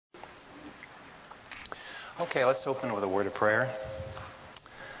Okay, let's open with a word of prayer.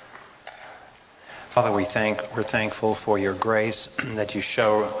 Father, we're thankful for your grace that you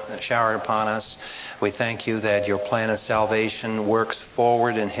shower upon us. We thank you that your plan of salvation works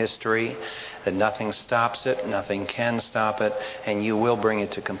forward in history, that nothing stops it, nothing can stop it, and you will bring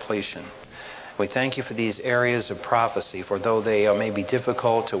it to completion. We thank you for these areas of prophecy, for though they may be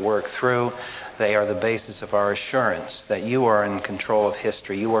difficult to work through, they are the basis of our assurance that you are in control of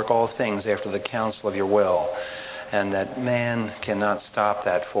history. You work all things after the counsel of your will, and that man cannot stop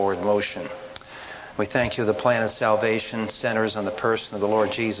that forward motion. We thank you the plan of salvation centers on the person of the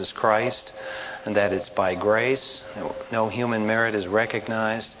Lord Jesus Christ, and that it's by grace. No human merit is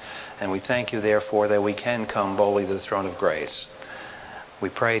recognized, and we thank you therefore that we can come boldly to the throne of grace. We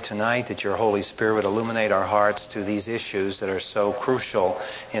pray tonight that your Holy Spirit would illuminate our hearts to these issues that are so crucial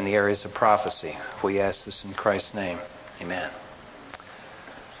in the areas of prophecy. We ask this in Christ's name. Amen.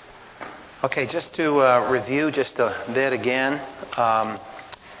 Okay, just to review just a bit again,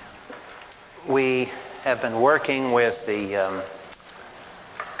 we have been working with the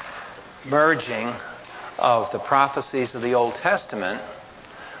merging of the prophecies of the Old Testament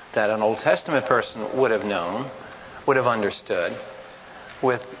that an Old Testament person would have known, would have understood,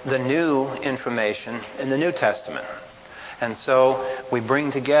 with the new information in the New Testament. And so we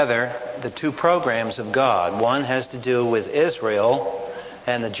bring together the two programs of God. One has to do with Israel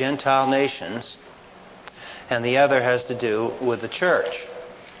and the Gentile nations, and the other has to do with the church.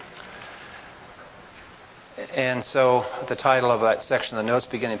 And so the title of that section of the notes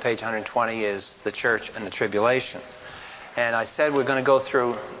beginning page 120 is The Church and the Tribulation. And I said we're going to go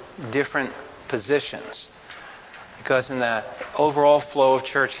through different positions, because in the overall flow of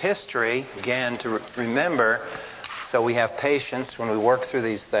church history, again, to remember, so we have patience when we work through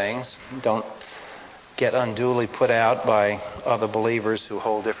these things, don't get unduly put out by other believers who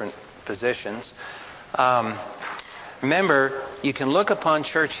hold different positions. Remember, you can look upon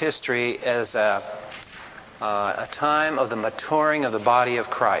church history as a time of the maturing of the body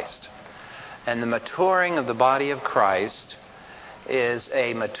of Christ. And the maturing of the body of Christ is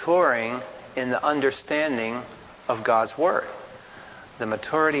a maturing in the understanding of God's Word. The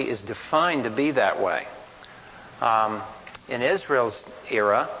maturity is defined to be that way. In Israel's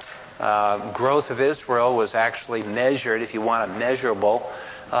era, growth of Israel was actually measured, if you want it measurable,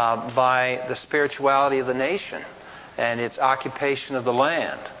 by the spirituality of the nation and its occupation of the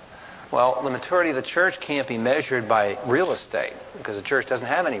land. Well, the maturity of the church can't be measured by real estate, because the church doesn't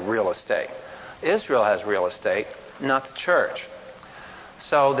have any real estate. Israel has real estate, not the church.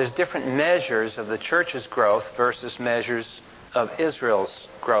 So there's different measures of the church's growth versus measures of Israel's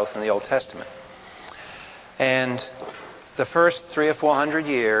growth in the Old Testament. And the first 300 or 400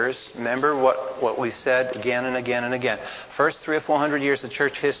 years, remember what we said again and again and again. First 300 or 400 years of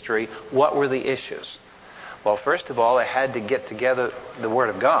church history, what were the issues? Well, first of all, they had to get together the Word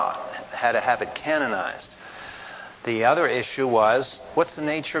of God, had to have it canonized. The other issue was, what's the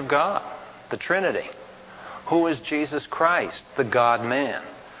nature of God? The Trinity. Who is Jesus Christ, the God-man?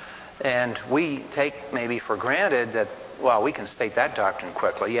 And we take maybe for granted that, well, we can state that doctrine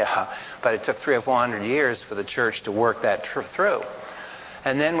quickly, yeah, but it took 300 or 400 years for the church to work that through.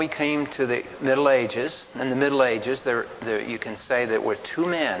 And then we came to the Middle Ages. In the Middle Ages, you can say there were two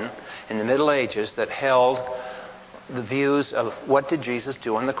men in the Middle Ages that held the views of what did Jesus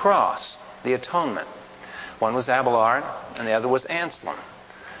do on the cross, the atonement. One was Abelard, and the other was Anselm.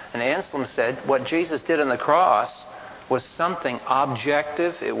 And Anselm said what Jesus did on the cross was something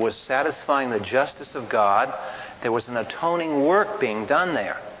objective. It was satisfying the justice of God. There was an atoning work being done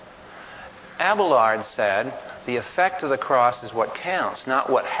there. Abelard said the effect of the cross is what counts, not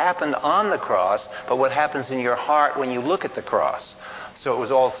what happened on the cross, but what happens in your heart when you look at the cross. So it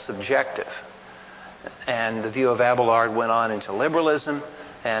was all subjective. And the view of Abelard went on into liberalism,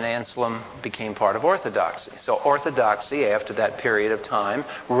 and Anselm became part of Orthodoxy. So Orthodoxy, after that period of time,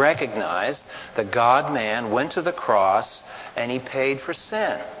 recognized that God-man went to the cross and he paid for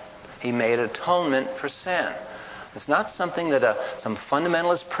sin. He made atonement for sin. It's not something that some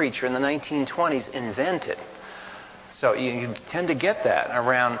fundamentalist preacher in the 1920s invented. So you tend to get that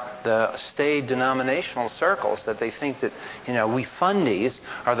around the staid denominational circles, that they think that, we fundies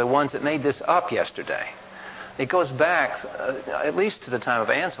are the ones that made this up yesterday. It goes back, at least to the time of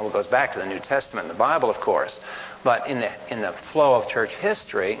Anselm, it goes back to the New Testament and the Bible, of course. But in the flow of church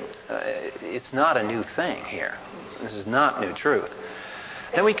history, it's not a new thing here. This is not new truth.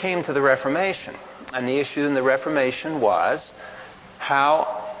 Then we came to the Reformation. And the issue in the Reformation was,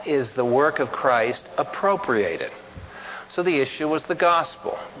 how is the work of Christ appropriated? So the issue was the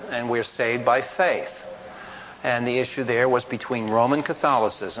gospel, and we're saved by faith. And the issue there was between Roman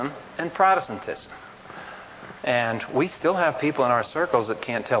Catholicism and Protestantism. And we still have people in our circles that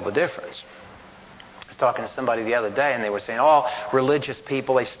can't tell the difference. I was talking to somebody the other day, and they were saying, religious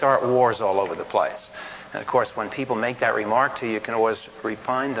people, they start wars all over the place. And of course, when people make that remark to you, you can always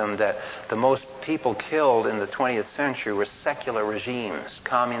remind them that the most people killed in the 20th century were secular regimes,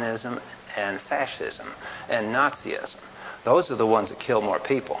 communism and fascism and Nazism. Those are the ones that kill more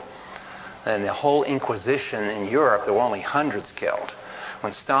people. And the whole Inquisition in Europe, there were only hundreds killed.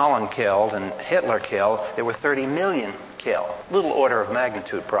 When Stalin killed and Hitler killed, there were 30 million killed. Little order of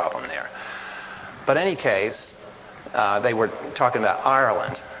magnitude problem there. But in any case, they were talking about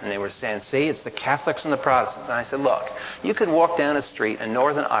Ireland, and they were saying, see, it's the Catholics and the Protestants. And I said, look, you could walk down a street in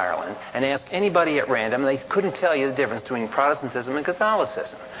Northern Ireland and ask anybody at random, and they couldn't tell you the difference between Protestantism and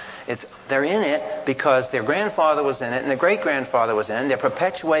Catholicism. They're in it because their grandfather was in it and their great-grandfather was in it. They're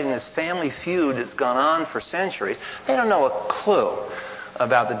perpetuating this family feud that's gone on for centuries. They don't know a clue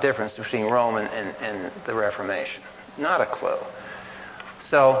about the difference between Rome and the Reformation. Not a clue.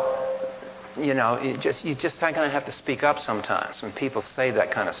 So, you just are going to have to speak up sometimes when people say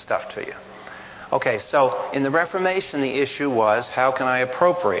that kind of stuff to you. Okay, so in the Reformation, the issue was, how can I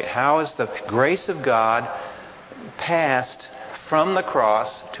appropriate? How is the grace of God passed from the cross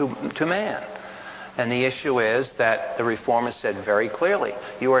to man? And the issue is that the Reformers said very clearly,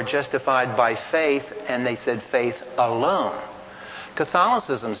 you are justified by faith, and they said faith alone.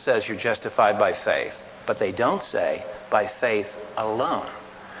 Catholicism says you're justified by faith, but they don't say by faith alone.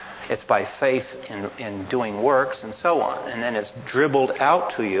 It's by faith in doing works and so on. And then it's dribbled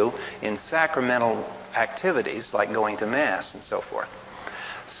out to you in sacramental activities like going to Mass and so forth.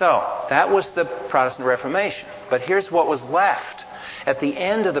 So that was the Protestant Reformation. But here's what was left. At the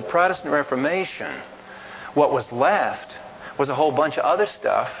end of the Protestant Reformation, what was left was a whole bunch of other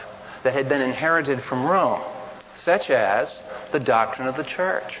stuff that had been inherited from Rome, such as the doctrine of the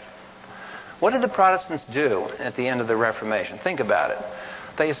church. What did the Protestants do at the end of the Reformation? Think about it.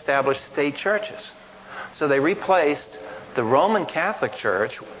 They established state churches. So they replaced the Roman Catholic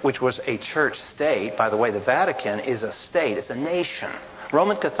Church, which was a church state. By the way, the Vatican is a state. It's a nation.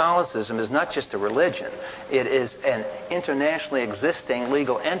 Roman Catholicism is not just a religion. It is an internationally existing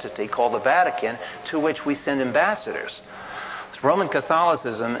legal entity called the Vatican, to which we send ambassadors. So Roman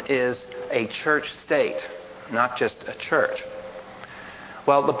Catholicism is a church state, not just a church.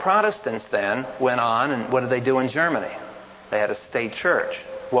 Well, the Protestants then went on, and what did they do in Germany? They had a state church.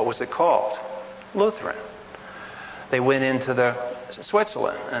 What was it called? Lutheran. They went into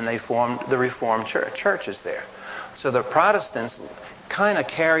Switzerland, and they formed the Reformed churches there. So the Protestants kind of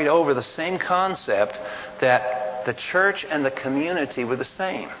carried over the same concept that the church and the community were the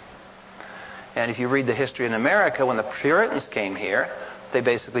same. And if you read the history in America, when the Puritans came here, they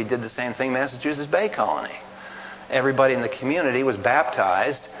basically did the same thing in Massachusetts Bay Colony. Everybody in the community was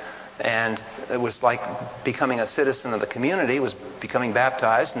baptized, and it was like becoming a citizen of the community, was becoming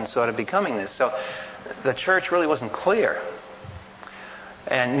baptized and sort of becoming this. So the church really wasn't clear.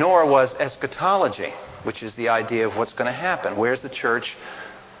 And nor was eschatology, which is the idea of what's going to happen. Where's the church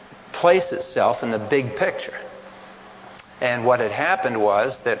place itself in the big picture? And what had happened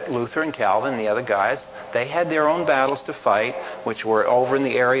was that Luther and Calvin and the other guys, they had their own battles to fight, which were over in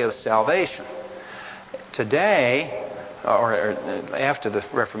the area of salvation. Today, or after the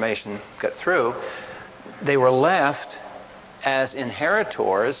Reformation got through, they were left as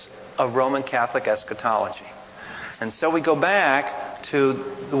inheritors of Roman Catholic eschatology. And so we go back to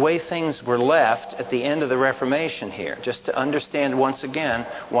the way things were left at the end of the Reformation here, just to understand once again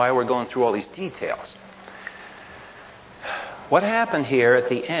why we're going through all these details. What happened here at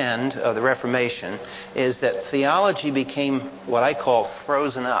the end of the Reformation is that theology became what I call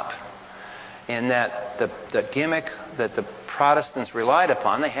frozen up, in that the gimmick that the Protestants relied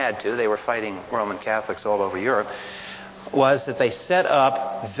upon, they had to, they were fighting Roman Catholics all over Europe, was that they set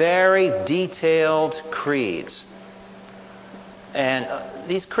up very detailed creeds. And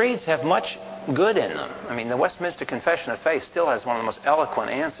these creeds have much good in them. I mean, the Westminster Confession of Faith still has one of the most eloquent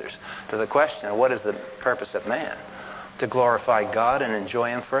answers to the question of what is the purpose of man? To glorify God and enjoy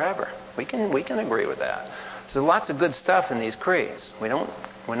Him forever. We can agree with that. So lots of good stuff in these creeds. We're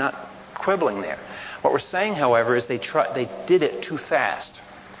not quibbling there. What we're saying, however, is they did it too fast.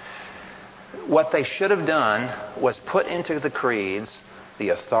 What they should have done was put into the creeds the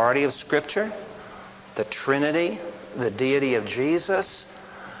authority of Scripture, the Trinity, the deity of Jesus,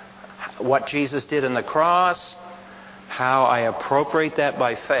 what Jesus did on the cross, how I appropriate that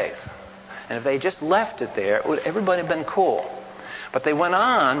by faith. And if they just left it there, everybody would have been cool. But they went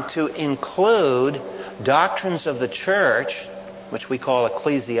on to include doctrines of the church, which we call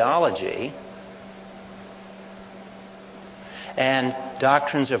ecclesiology, and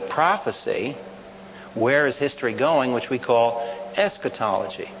doctrines of prophecy, where is history going, which we call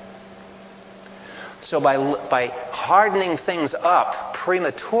eschatology. So by hardening things up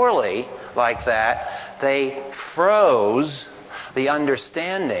prematurely like that, they froze the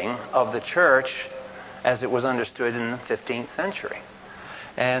understanding of the church as it was understood in the 15th century.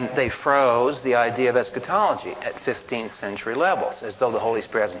 And they froze the idea of eschatology at 15th century levels, as though the Holy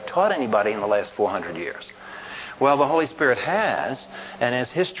Spirit hasn't taught anybody in the last 400 years. Well, the Holy Spirit has, and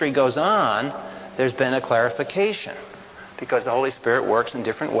as history goes on, there's been a clarification. Because the Holy Spirit works in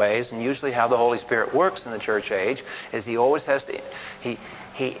different ways, and usually how the Holy Spirit works in the church age is we always have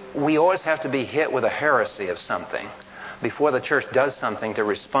to be hit with a heresy of something before the church does something to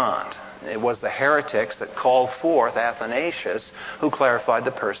respond. It was the heretics that called forth Athanasius who clarified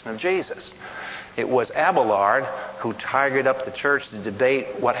the person of Jesus. It was Abelard who tigered up the church to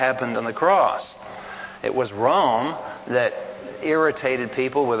debate what happened on the cross. It was Rome that irritated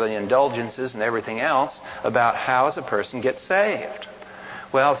people with the indulgences and everything else about how does a person get saved.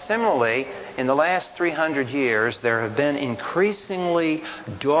 Well, similarly, in the last 300 years, there have been increasingly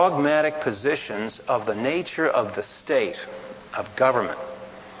dogmatic positions of the nature of the state, of government.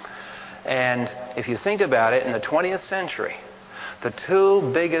 And if you think about it, in the 20th century, the two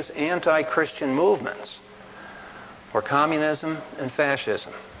biggest anti-Christian movements were communism and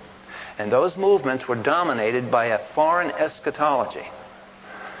fascism. And those movements were dominated by a foreign eschatology.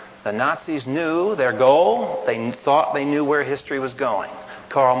 The Nazis knew their goal. They thought they knew where history was going.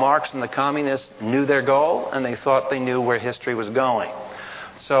 Karl Marx and the communists knew their goal, and they thought they knew where history was going.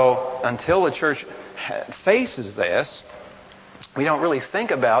 So until the church faces this, we don't really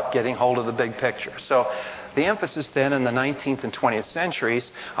think about getting hold of the big picture. So the emphasis then in the 19th and 20th centuries,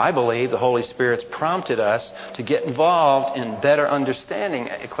 I believe the Holy Spirit's prompted us to get involved in better understanding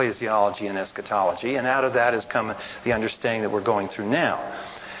ecclesiology and eschatology, and out of that has come the understanding that we're going through now.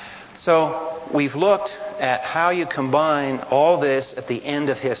 So we've looked at how you combine all this at the end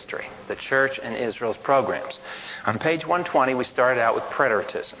of history, the church and Israel's programs. On page 120, we started out with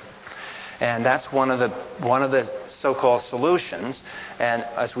preteritism. And that's one of the so-called solutions. And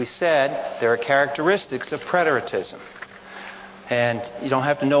as we said, there are characteristics of preteritism. And you don't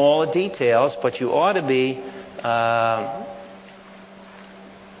have to know all the details, but you ought to be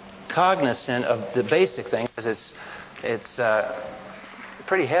cognizant of the basic thing, because it's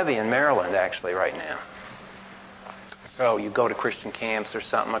pretty heavy in Maryland, actually, right now. So you go to Christian camps or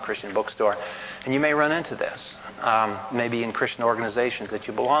something, a Christian bookstore, and you may run into this, maybe in Christian organizations that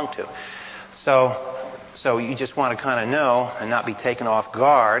you belong to. So you just want to kind of know and not be taken off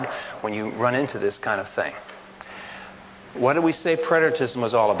guard when you run into this kind of thing. What did we say preteritism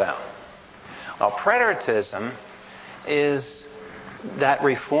was all about? Well, preteritism is that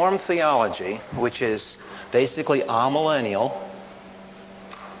Reformed theology, which is basically amillennial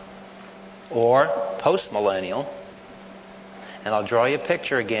or postmillennial. And I'll draw you a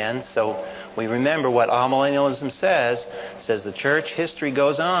picture again so we remember what amillennialism says. It says the church history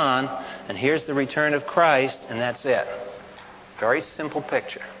goes on, and here's the return of Christ, and that's it. Very simple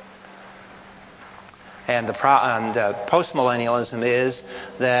picture. And postmillennialism is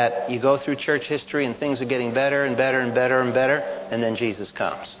that you go through church history and things are getting better and better and better and better, and then Jesus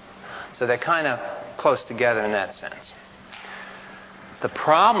comes. So they're kind of close together in that sense. The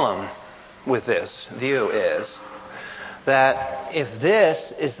problem with this view is that if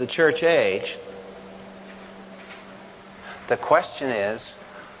this is the church age, the question is,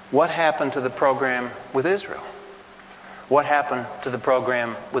 what happened to the program with Israel? What happened to the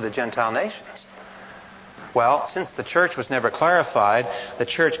program with the Gentile nations? Well, since the church was never clarified, the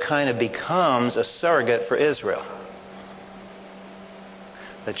church kind of becomes a surrogate for Israel.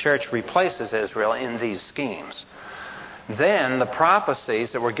 The church replaces Israel in these schemes. Then the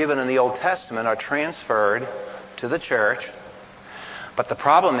prophecies that were given in the Old Testament are transferred to the church. But the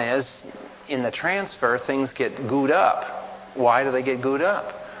problem is, in the transfer, things get gooed up. Why do they get gooed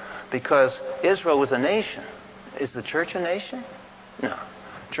up? Because Israel was a nation. Is the church a nation? No.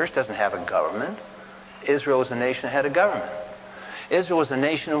 The church doesn't have a government. Israel was a nation that had a government. Israel was a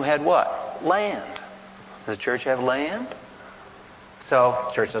nation who had what? Land. Does the church have land? So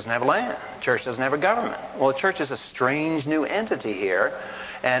the church doesn't have land. The church doesn't have a government. Well, the church is a strange new entity here.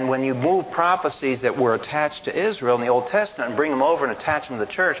 And when you move prophecies that were attached to Israel in the Old Testament and bring them over and attach them to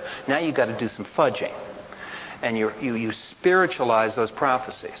the church, now you've got to do some fudging. And you spiritualize those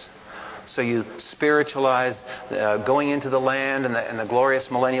prophecies. So you spiritualize going into the land and the glorious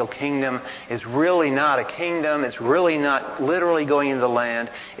millennial kingdom is really not a kingdom. It's really not literally going into the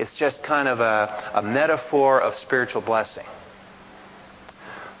land. It's just kind of a metaphor of spiritual blessing.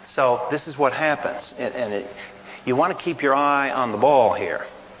 So this is what happens. You want to keep your eye on the ball here.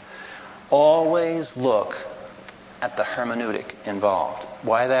 always look at the hermeneutic involved.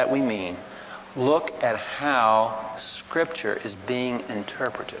 By that we mean, look at how Scripture is being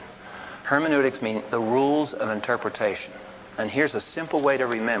interpreted. Hermeneutics mean the rules of interpretation. And here's a simple way to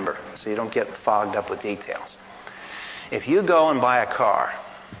remember so you don't get fogged up with details. If you go and buy a car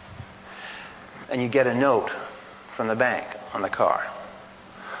and you get a note from the bank on the car,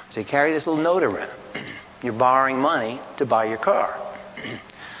 so you carry this little note around. You're borrowing money to buy your car.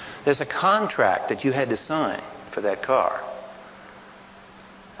 There's a contract that you had to sign for that car.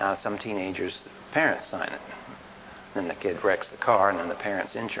 Now, some teenagers' parents sign it. Then the kid wrecks the car, and then the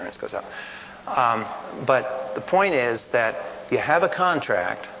parents' insurance goes up. But the point is that you have a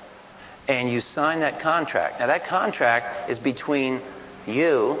contract, and you sign that contract. Now, that contract is between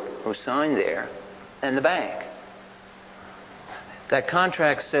you, who signed there, and the bank. That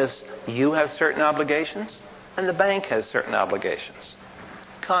contract says you have certain obligations, and the bank has certain obligations.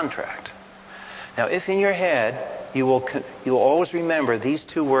 Contract. Now, if in your head you will always remember these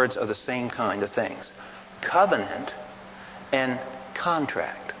two words are the same kind of things: covenant and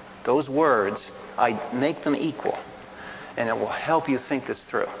contract. Those words, I make them equal, and it will help you think this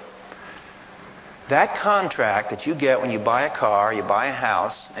through. That contract that you get when you buy a car, you buy a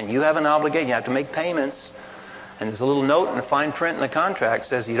house, and you have an obligation, you have to make payments, and there's a little note in the fine print in the contract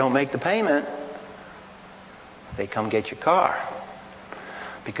says you don't make the payment, they come get your car.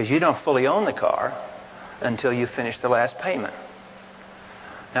 Because you don't fully own the car until you finish the last payment.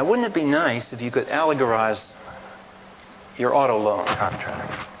 Now, wouldn't it be nice if you could allegorize your auto loan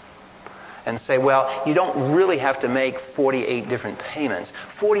contract and say, well, you don't really have to make 48 different payments.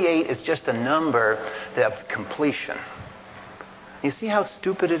 48 is just a number of completion. You see how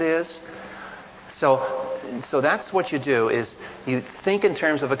stupid it is? So that's what you do, is you think in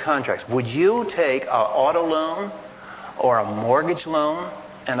terms of a contract. Would you take an auto loan or a mortgage loan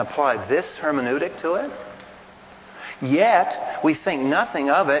and apply this hermeneutic to it? Yet, we think nothing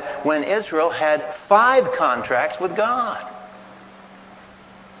of it when Israel had 5 contracts with God.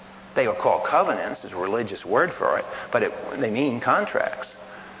 They were called covenants, is a religious word for it, but they mean contracts.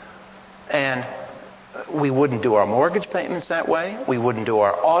 And we wouldn't do our mortgage payments that way. We wouldn't do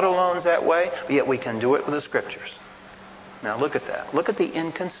our auto loans that way, but yet we can do it with the Scriptures. Now look at that. Look at the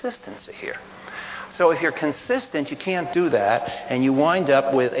inconsistency here. So if you're consistent, you can't do that, and you wind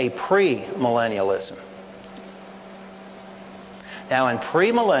up with a premillennialism. Now, in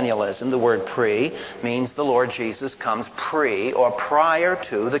premillennialism, the word pre means the Lord Jesus comes pre or prior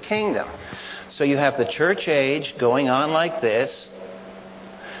to the kingdom. So you have the church age going on like this.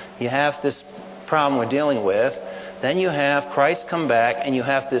 You have this problem we're dealing with. Then you have Christ come back, and you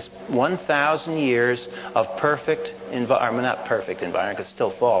have this 1,000 years of perfect environment, not perfect environment because it's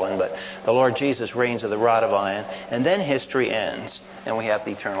still fallen, but the Lord Jesus reigns with a rod of iron, and then history ends, and we have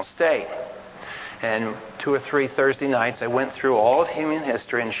the eternal state. And 2 or 3 Thursday nights, I went through all of human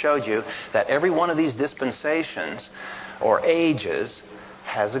history and showed you that every one of these dispensations or ages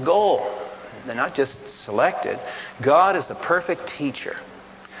has a goal. They're not just selected. God is the perfect teacher.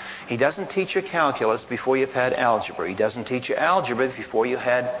 He doesn't teach you calculus before you've had algebra. He doesn't teach you algebra before you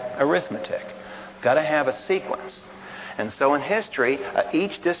had arithmetic. Got to have a sequence. And so in history,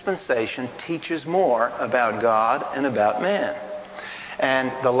 each dispensation teaches more about God and about man.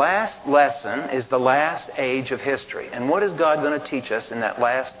 And the last lesson is the last age of history. And what is God going to teach us in that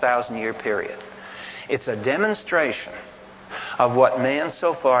last 1,000-year period? It's a demonstration of what man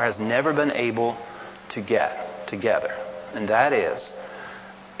so far has never been able to get together. And that is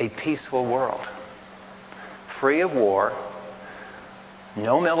a peaceful world, free of war,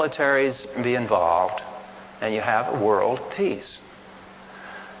 no militaries be involved, and you have world peace.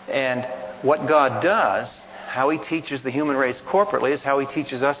 And what God does, how He teaches the human race corporately, is how He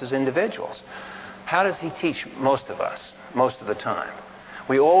teaches us as individuals. How does He teach most of us, most of the time?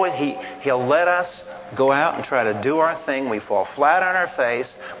 He'll let us go out and try to do our thing. We fall flat on our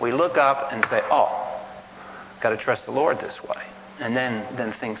face. We look up and say, oh, got to trust the Lord this way. And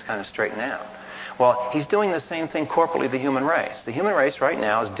then things kind of straighten out. Well, He's doing the same thing corporately with the human race. The human race right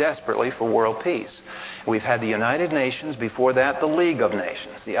now is desperately for world peace. We've had the United Nations, before that the League of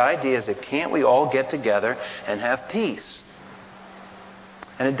Nations. The idea is that can't we all get together and have peace?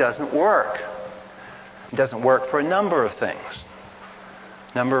 And it doesn't work. It doesn't work for a number of things.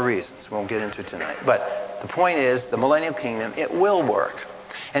 A number of reasons we won't get into tonight. But the point is, the millennial kingdom, it will work.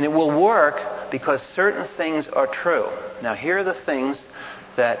 And it will work because certain things are true. Now, here are the things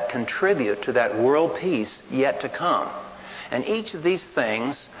that contribute to that world peace yet to come. And each of these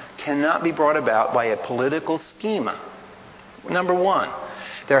things cannot be brought about by a political schema. Number one,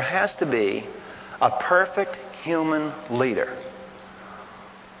 there has to be a perfect human leader.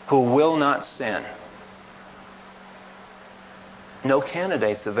 who will not sin. No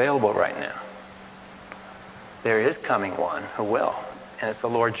candidates available right now. There is coming one who will, and it's the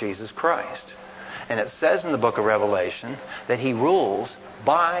Lord Jesus Christ. And it says in the book of Revelation that he rules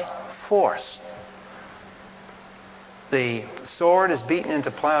by force. The sword is beaten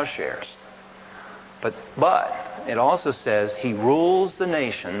into plowshares. But it also says he rules the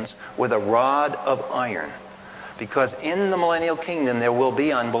nations with a rod of iron. Because in the millennial kingdom there will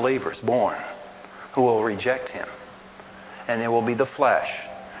be unbelievers born who will reject him. And there will be the flesh.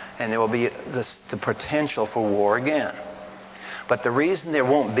 And there will be the potential for war again. But the reason there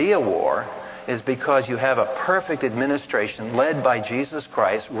won't be a war is because you have a perfect administration led by Jesus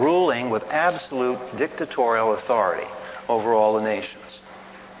Christ, ruling with absolute dictatorial authority over all the nations.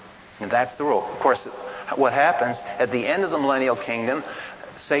 And that's the rule. Of course, what happens at the end of the millennial kingdom,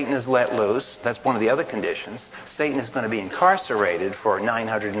 Satan is let loose. That's one of the other conditions. Satan is going to be incarcerated for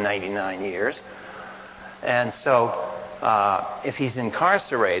 999 years. And so if he's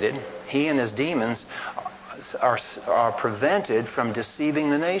incarcerated, he and his demons are prevented from deceiving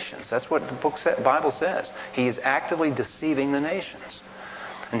the nations. That's what the Bible says. He is actively deceiving the nations.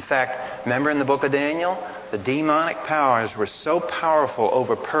 In fact, remember in the book of Daniel, the demonic powers were so powerful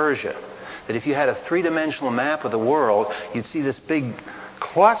over Persia that if you had a three-dimensional map of the world, you'd see this big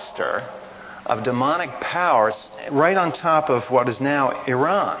cluster of demonic powers right on top of what is now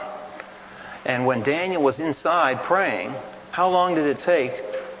Iran. And when Daniel was inside praying, how long did it take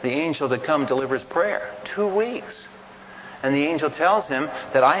the angel to come deliver his prayer? 2 weeks. And the angel tells him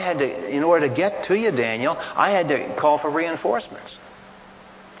that I had to, in order to get to you, Daniel, I had to call for reinforcements.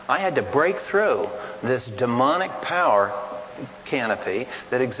 I had to break through this demonic power canopy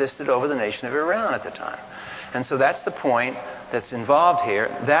that existed over the nation of Iran at the time. And so that's the point that's involved here.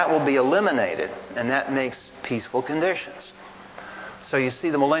 That will be eliminated, and that makes peaceful conditions. So you see,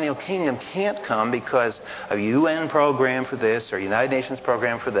 the millennial kingdom can't come because a UN program for this, or a United Nations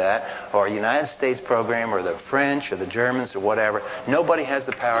program for that, or a United States program, or the French, or the Germans, or whatever. Nobody has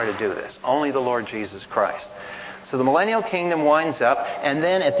the power to do this. Only the Lord Jesus Christ. So the millennial kingdom winds up, and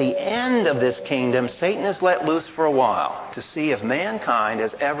then at the end of this kingdom, Satan is let loose for a while to see if mankind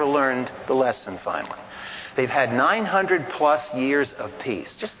has ever learned the lesson finally. They've had 900 plus years of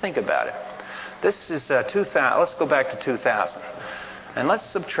peace. Just think about it. This is 2000. Let's go back to 2000. And let's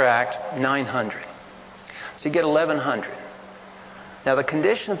subtract 900. So you get 1100. Now the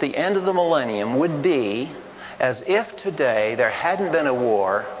condition at the end of the millennium would be as if today there hadn't been a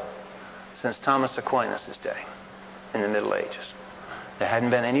war since Thomas Aquinas' day in the Middle Ages. There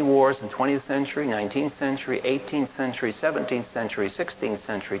hadn't been any wars in 20th century, 19th century, 18th century, 17th century, 16th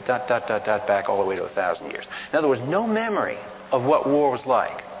century, back all the way to 1,000 years. In other words, no memory of what war was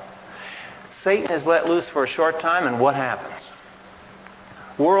like. Satan is let loose for a short time, and what happens?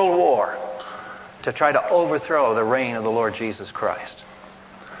 World war to try to overthrow the reign of the Lord Jesus Christ.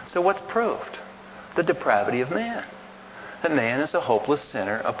 So what's proved? The depravity of man. That man is a hopeless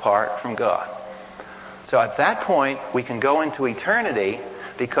sinner apart from God. So at that point, we can go into eternity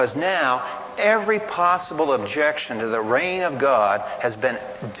because now every possible objection to the reign of God has been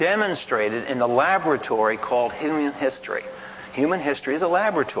demonstrated in the laboratory called human history. Human history is a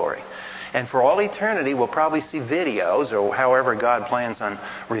laboratory. And for all eternity, we'll probably see videos, or however God plans on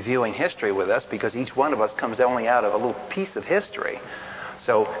reviewing history with us, because each one of us comes only out of a little piece of history.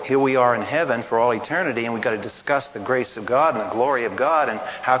 So here we are in heaven for all eternity, and we've got to discuss the grace of God and the glory of God. And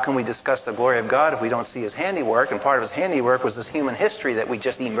how can we discuss the glory of God if we don't see his handiwork? And part of his handiwork was this human history that we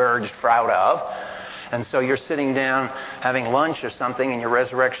just emerged out of. And so you're sitting down having lunch or something in your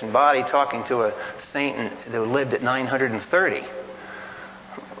resurrection body talking to a saint who lived at 930.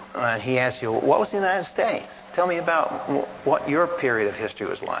 And he asks you, what was the United States? Tell me about what your period of history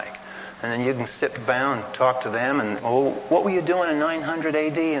was like. And then you can sit down and talk to them. And, what were you doing in 900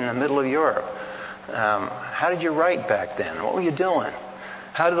 AD in the middle of Europe? How did you write back then? What were you doing?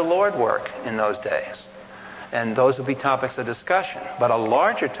 How did the Lord work in those days? And those will be topics of discussion. But a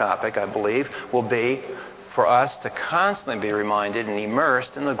larger topic, I believe, will be for us to constantly be reminded and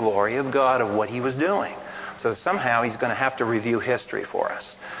immersed in the glory of God of what he was doing. So somehow he's going to have to review history for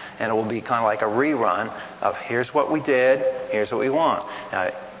us. And it will be kind of like a rerun of here's what we did, here's what we want.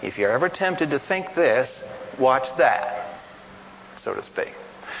 Now, if you're ever tempted to think this, watch that, so to speak.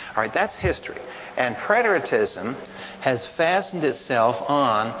 All right, that's history. And preteritism has fastened itself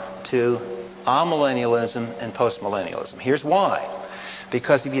on to amillennialism and postmillennialism. Here's why.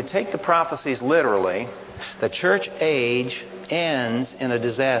 Because if you take the prophecies literally, the church age ends in a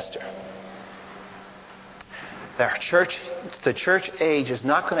disaster. The church age is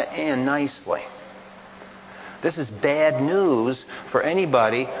not going to end nicely. This is bad news for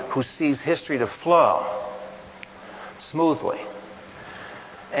anybody who sees history to flow smoothly.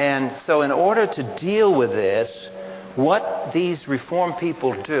 And so in order to deal with this, what these Reformed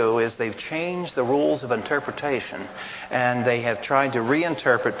people do is they've changed the rules of interpretation, and they have tried to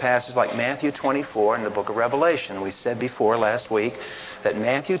reinterpret passages like Matthew 24 in the book of Revelation. We said before last week that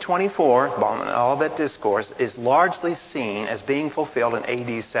Matthew 24, all that discourse, is largely seen as being fulfilled in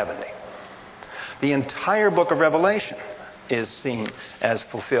AD 70. The entire book of Revelation is seen as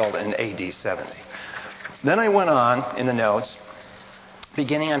fulfilled in AD 70. Then I went on in the notes,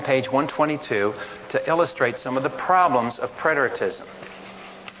 beginning on page 122, to illustrate some of the problems of preteritism.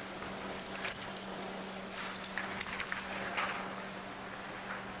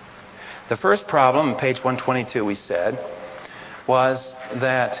 The first problem, on page 122, we said, was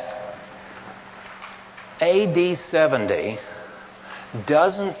that AD 70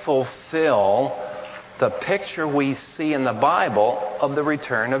 doesn't fulfill the picture we see in the Bible of the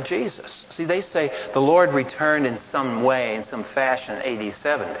return of Jesus. See, they say the Lord returned in some way, in some fashion, AD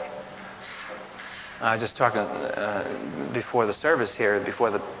 70. I was just talking before the service here, before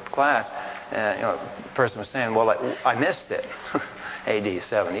the class, a person was saying, well, I missed it, AD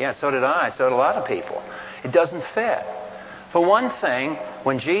 70. Yeah, so did I, so did a lot of people. It doesn't fit. For one thing,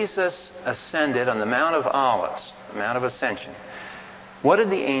 when Jesus ascended on the Mount of Olives, the Mount of Ascension, what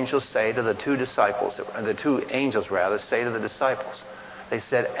did the angels say to the two disciples, or the two angels rather, say to the disciples? They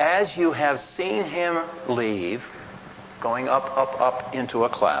said, as you have seen him leave, going up, up, up into a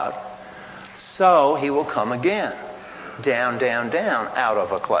cloud, so he will come again, down, down, down, out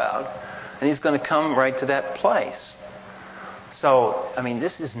of a cloud, and he's going to come right to that place. So,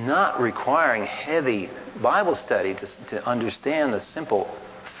 this is not requiring heavy Bible study to understand the simple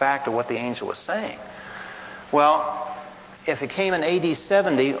fact of what the angel was saying. Well, if it came in AD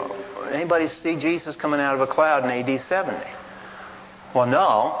 70, anybody see Jesus coming out of a cloud in AD 70? Well,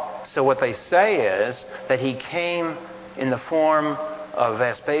 no. So what they say is that he came in the form of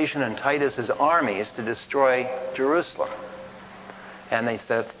Vespasian and Titus's armies to destroy Jerusalem. And they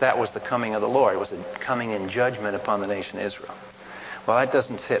said that was the coming of the Lord. It was a coming in judgment upon the nation Israel. Well, that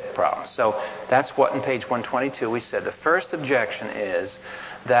doesn't fit the problem. So that's what in page 122 we said. The first objection is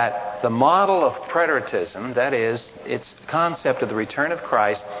that the model of preteritism, that is, its concept of the return of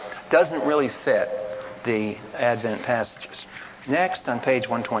Christ, doesn't really fit the Advent passages. Next, on page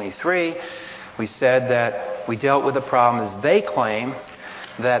 123, we said that we dealt with the problem as they claim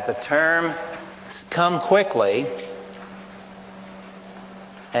that the term "come quickly,"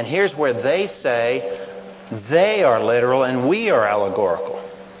 and here's where they say they are literal and we are allegorical.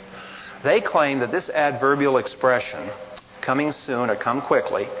 They claim that this adverbial expression, coming soon or come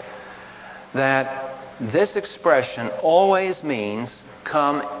quickly, that this expression always means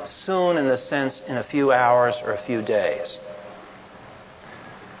come soon in the sense in a few hours or a few days.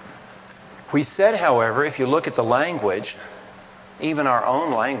 We said, however, if you look at the language, even our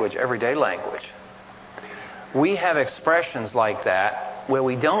own language, everyday language, we have expressions like that where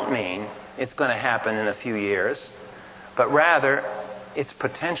we don't mean it's going to happen in a few years, but rather it's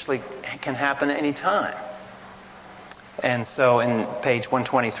potentially can happen at any time. And so in page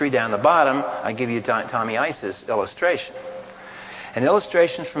 123 down the bottom, I give you Tommy Ice's illustration. An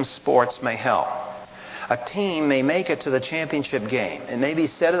illustration from sports may help. A team may make it to the championship game. It may be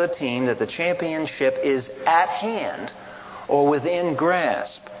said of the team that the championship is at hand or within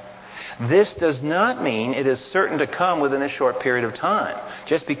grasp. This does not mean it is certain to come within a short period of time,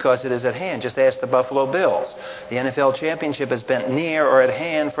 just because it is at hand. Just ask the Buffalo Bills. The NFL championship has been near or at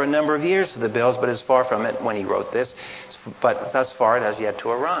hand for a number of years for the Bills, but is far from it when he wrote this. But thus far it has yet to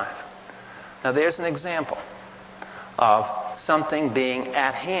arrive. Now there's an example of something being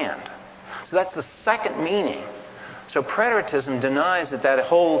at hand. So that's the second meaning. So preteritism denies that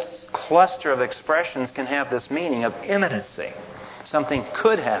whole cluster of expressions can have this meaning of imminency. Something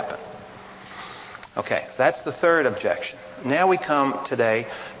could happen. Okay, so that's the third objection. Now we come today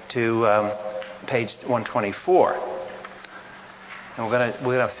to page 124. And we're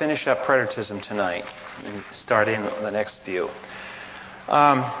going to finish up preteritism tonight and start in the next view.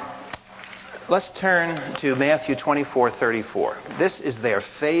 Let's turn to Matthew 24:34. This is their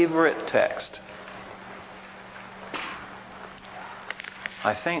favorite text.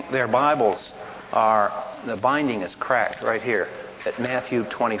 I think their Bibles the binding is cracked right here at Matthew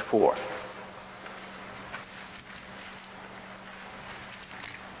 24.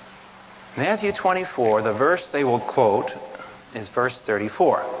 Matthew 24, the verse they will quote is verse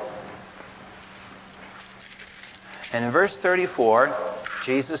 34. And in verse 34,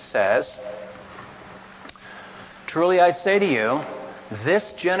 Jesus says, "Truly I say to you,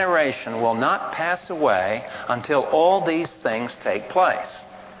 This generation will not pass away until all these things take place.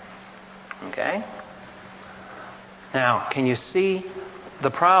 Okay? Now, can you see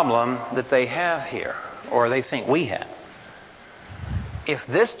the problem that they have here, or they think we have? If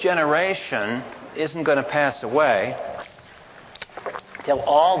this generation isn't going to pass away till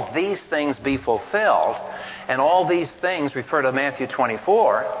all these things be fulfilled, and all these things refer to Matthew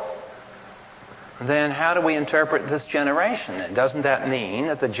 24, then how do we interpret this generation? And doesn't that mean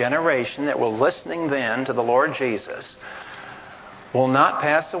that the generation that were listening then to the Lord Jesus will not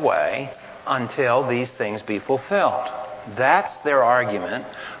pass away until these things be fulfilled? That's their argument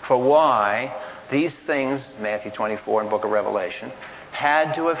for why these things, Matthew 24 and Book of Revelation,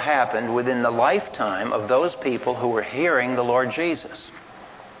 had to have happened within the lifetime of those people who were hearing the Lord Jesus.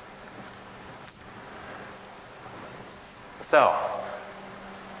 So,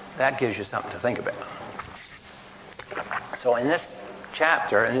 that gives you something to think about. So in this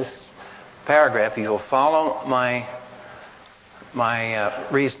chapter, in this paragraph, you'll follow my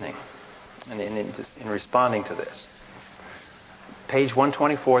reasoning in responding to this. Page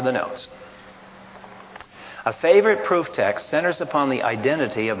 124 of the notes. A favorite proof text centers upon the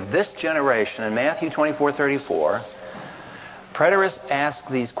identity of this generation in Matthew 24:34. Preterists ask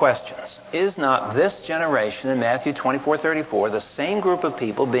these questions. Is not this generation in Matthew 24:34 the same group of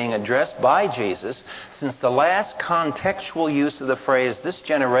people being addressed by Jesus, since the last contextual use of the phrase this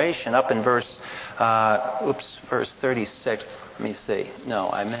generation up in verse 36. Let me see. No,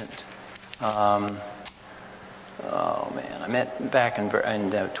 I meant I meant back in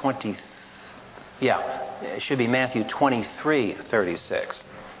 20. Yeah, it should be Matthew 23:36.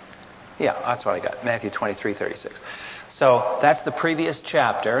 Yeah, that's what I got. Matthew 23:36. So that's the previous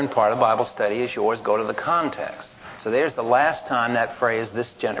chapter, and part of Bible study is you always go to the context. So there's the last time that phrase,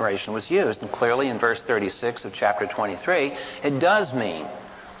 this generation, was used. And clearly in verse 36 of chapter 23, it does mean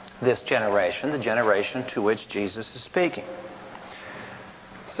this generation, the generation to which Jesus is speaking.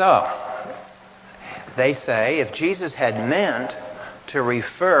 So, they say if Jesus had meant to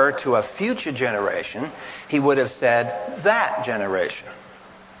refer to a future generation, he would have said that generation.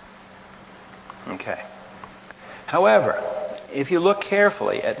 Okay. However, if you look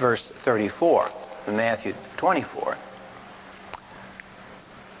carefully at verse 34 of Matthew 24,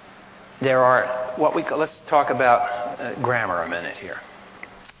 there are what we call, let's talk about grammar a minute here.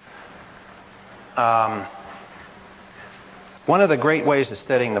 One of the great ways of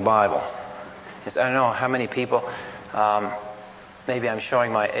studying the Bible is, I don't know how many people, maybe I'm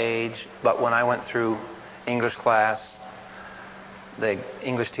showing my age, but when I went through English class, the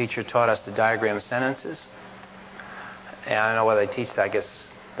English teacher taught us to diagram sentences. And I don't know whether they teach that. I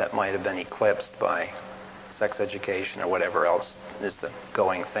guess that might have been eclipsed by sex education or whatever else is the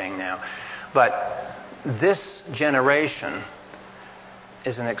going thing now. But this generation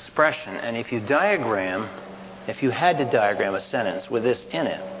is an expression. And if you had to diagram a sentence with this in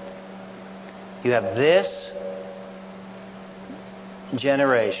it, you have this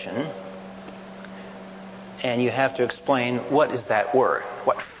generation, and you have to explain what is that word.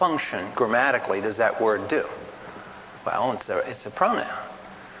 What function grammatically does that word do? Well, it's a pronoun.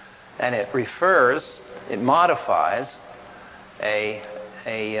 And it modifies a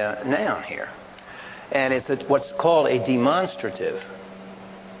noun here. And it's what's called a demonstrative.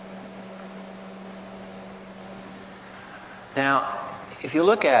 Now, if you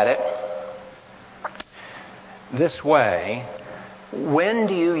look at it this way, when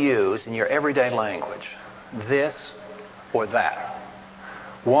do you use in your everyday language this or that?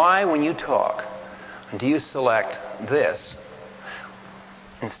 Why, when you talk, do you select this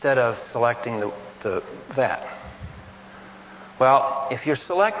instead of selecting the that? Well, if you're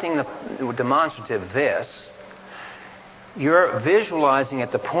selecting the demonstrative this, you're visualizing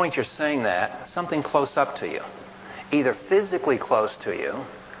at the point you're saying that something close up to you, either physically close to you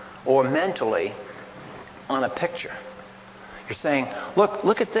or mentally on a picture. You're saying,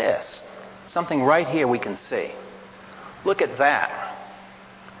 look at this. Something right here we can see. Look at that.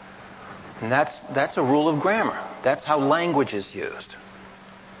 And that's a rule of grammar. That's how language is used.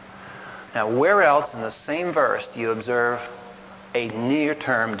 Now, where else in the same verse do you observe a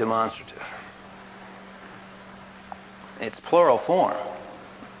near-term demonstrative? It's plural form.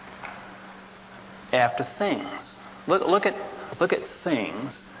 After things. Look at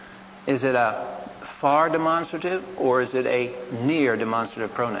things. Is it a far demonstrative or is it a near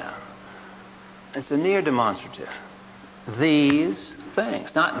demonstrative pronoun? It's a near demonstrative. These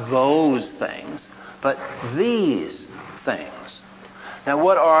things. Not those things, but these things. Now,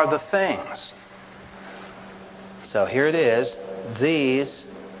 what are the things? So here it is. These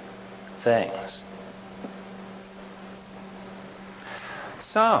things.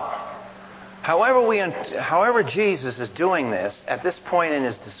 So, however Jesus is doing this at this point in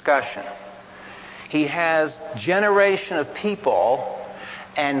his discussion, he has generation of people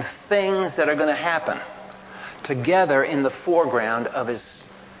and things that are going to happen together in the foreground of his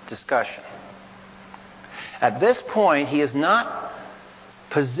discussion. At this point, he is not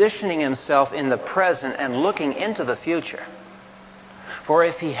positioning himself in the present and looking into the future. For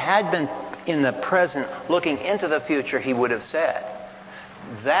if he had been in the present looking into the future, he would have said,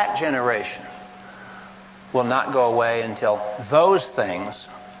 that generation will not go away until those things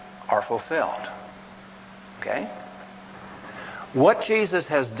are fulfilled. Okay? What Jesus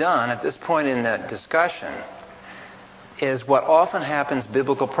has done at this point in the discussion is what often happens in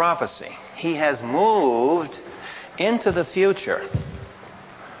biblical prophecy. He has moved into the future.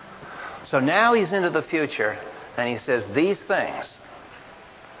 So now he's into the future, and he says these things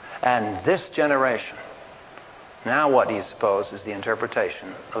and this generation. Now what do you suppose is the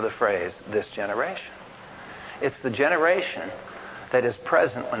interpretation of the phrase, this generation? It's the generation that is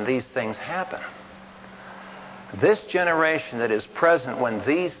present when these things happen. This generation that is present when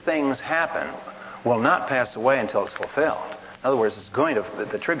these things happen will not pass away until it's fulfilled. In other words,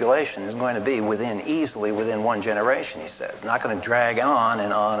 the tribulation is going to be easily within one generation, he says. Not going to drag on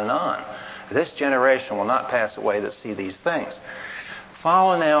and on and on. This generation will not pass away that see these things.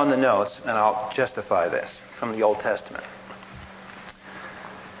 Follow now in the notes, and I'll justify this from the Old Testament.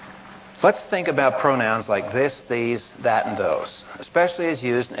 Let's think about pronouns like this, these, that, and those, especially as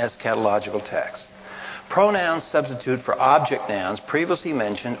used in eschatological texts. Pronouns substitute for object nouns previously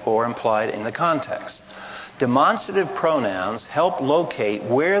mentioned or implied in the context. Demonstrative pronouns help locate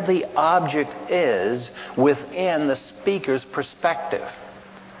where the object is within the speaker's perspective.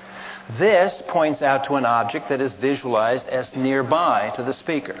 This points out to an object that is visualized as nearby to the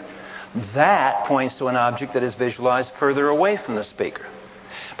speaker. That points to an object that is visualized further away from the speaker.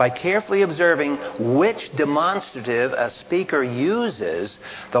 By carefully observing which demonstrative a speaker uses,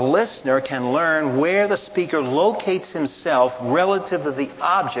 the listener can learn where the speaker locates himself relative to the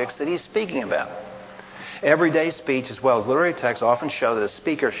objects that he's speaking about. Everyday speech as well as literary texts often show that a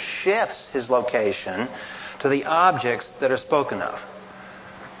speaker shifts his location to the objects that are spoken of.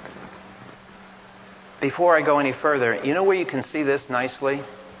 Before I go any further, you know where you can see this nicely?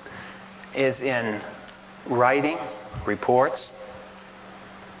 Is in writing, reports.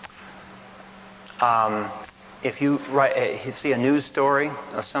 If you see a news story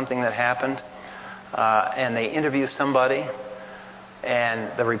of something that happened, and they interview somebody,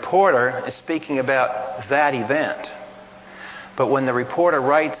 and the reporter is speaking about that event. But when the reporter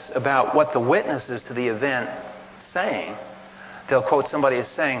writes about what the witnesses to the event saying, they'll quote somebody as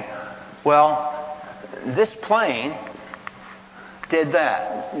saying, well, this plane did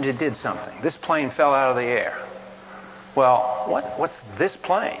that, it did something. This plane fell out of the air. Well, what's this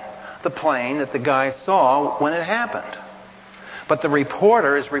plane? The plane that the guy saw when it happened. But the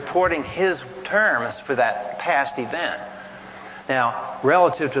reporter is reporting his terms for that past event. Now,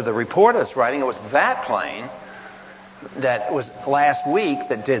 relative to the reporter's writing, it was that plane that was last week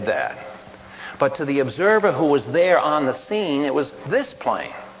that did that. But to the observer who was there on the scene, it was this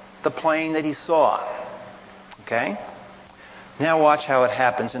plane, the plane that he saw. Okay? Now watch how it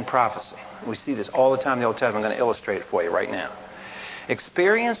happens in prophecy. We see this all the time in the Old Testament. I'm going to illustrate it for you right now.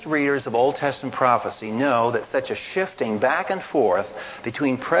 Experienced readers of Old Testament prophecy know that such a shifting back and forth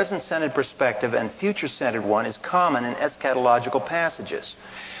between present-centered perspective and future-centered one is common in eschatological passages.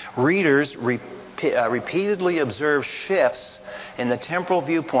 Readers repeatedly observe shifts in the temporal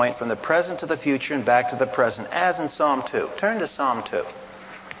viewpoint from the present to the future and back to the present, as in Psalm 2. Turn to Psalm 2.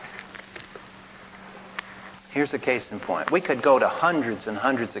 Here's a case in point. We could go to hundreds and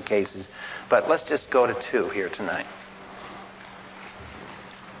hundreds of cases, but let's just go to 2 here tonight.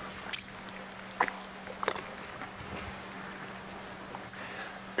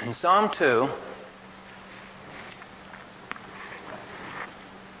 In Psalm 2,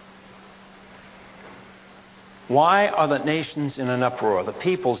 why are the nations in an uproar, the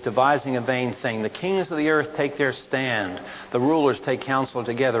peoples devising a vain thing? The kings of the earth take their stand. The rulers take counsel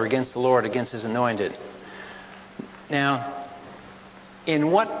together against the Lord, against his anointed. Now, in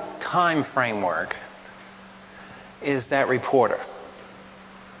what time framework is that reporter?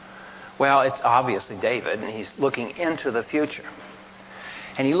 Well, it's obviously David, and he's looking into the future.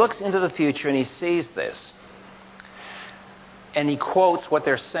 And he looks into the future and he sees this. And he quotes what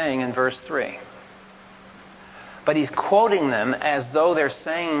they're saying in verse 3. But he's quoting them as though they're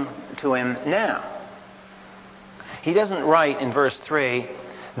saying to him now. He doesn't write in verse 3,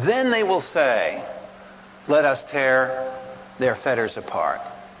 then they will say, let us tear their fetters apart.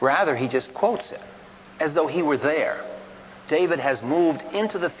 Rather, he just quotes it as though he were there, David has moved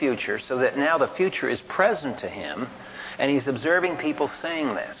into the future so that now the future is present to him, and he's observing people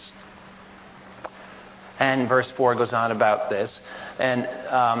saying this. And verse 4 goes on about this. And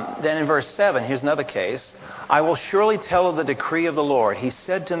then in verse 7, here's another case. I will surely tell of the decree of the Lord. He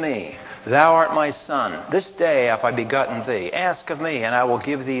said to me, Thou art my son. This day have I begotten thee. Ask of me, and I will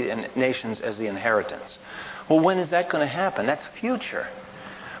give thee nations as the inheritance. Well, when is that going to happen? That's future.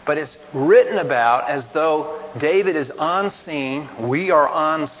 But it's written about as though David is on scene, we are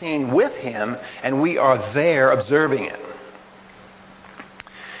on scene with him, and we are there observing it.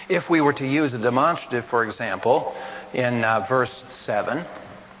 If we were to use a demonstrative, for example, in verse 7,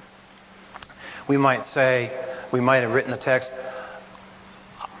 we might have written the text,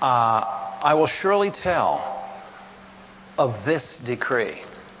 I will surely tell of this decree.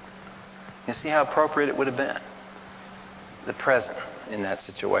 You see how appropriate it would have been? The present in that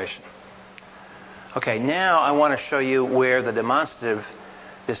situation. Okay, now I want to show you where the demonstrative,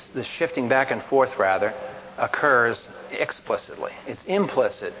 this shifting back and forth rather, occurs explicitly. It's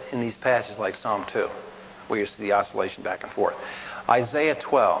implicit in these passages like Psalm 2, where you see the oscillation back and forth. Isaiah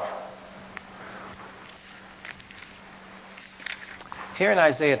 12. Here in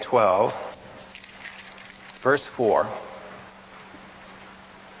Isaiah 12, verse 4,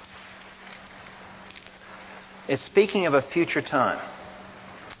 it's speaking of a future time.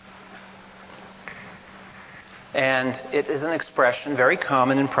 And it is an expression very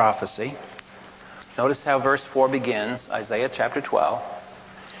common in prophecy. Notice how verse 4 begins, Isaiah chapter 12.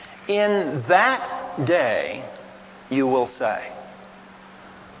 In that day you will say.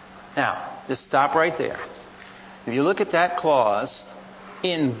 Now, just stop right there. If you look at that clause,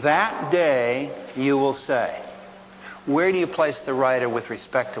 in that day you will say. Where do you place the writer with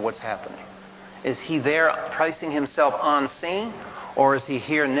respect to what's happening? Is he there placing himself on scene, or is he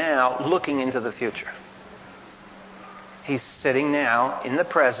here now looking into the future? He's sitting now in the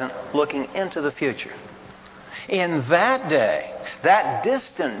present looking into the future. In that day, that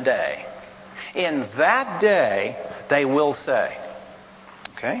distant day, in that day they will say.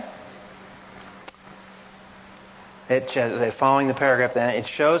 Okay? Following the paragraph then, it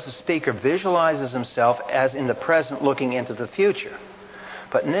shows the speaker visualizes himself as in the present looking into the future.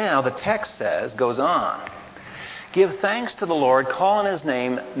 But now the text goes on, give thanks to the Lord, call on his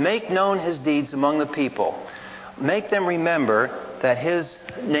name, make known his deeds among the people. Make them remember that his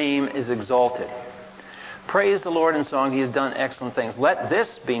name is exalted. Praise the Lord in song, he has done excellent things. Let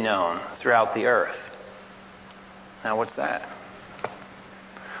this be known throughout the earth. Now what's that?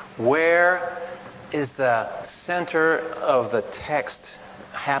 Where is the center of the text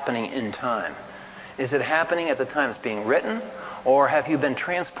happening in time? Is it happening at the time it's being written? Or have you been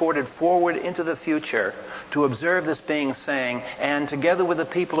transported forward into the future to observe this being saying, and together with the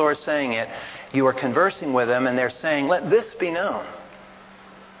people who are saying it, you are conversing with them and they're saying, let this be known.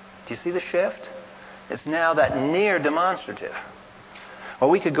 Do you see the shift? It's now that near demonstrative.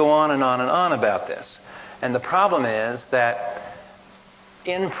 Well, we could go on and on and on about this. And the problem is that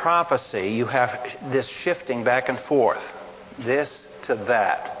in prophecy, you have this shifting back and forth, this to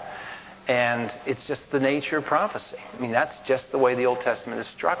that. And it's just the nature of prophecy. I mean, that's just the way the Old Testament is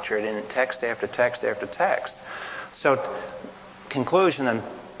structured in text after text after text. So, conclusion on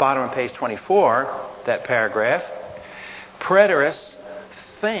bottom of page 24, that paragraph, preterists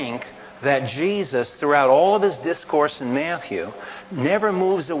think that Jesus, throughout all of his discourse in Matthew, never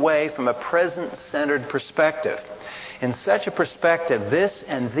moves away from a present-centered perspective. In such a perspective, this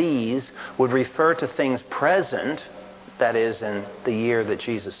and these would refer to things present, that is, in the year that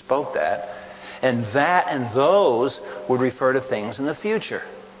Jesus spoke that and those would refer to things in the future.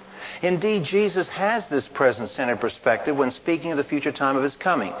 Indeed, Jesus has this present-centered perspective when speaking of the future time of his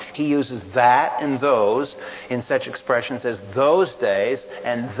coming. He uses that and those in such expressions as those days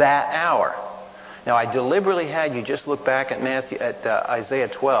and that hour. Now, I deliberately had you just look back at Isaiah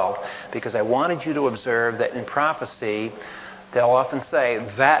 12 because I wanted you to observe that in prophecy, they'll often say,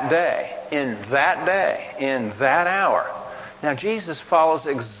 that day, in that hour. Now, Jesus follows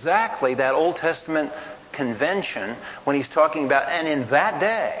exactly that Old Testament convention when he's talking about, and in that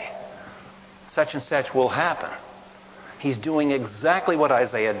day, such and such will happen. He's doing exactly what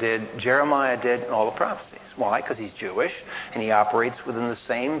Isaiah did, Jeremiah did, and all the prophecies. Why? Because he's Jewish, and he operates within the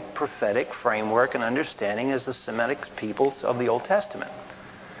same prophetic framework and understanding as the Semitic peoples of the Old Testament.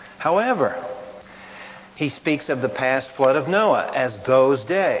 However, he speaks of the past flood of Noah as those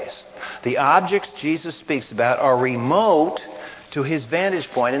days. The objects Jesus speaks about are remote to his vantage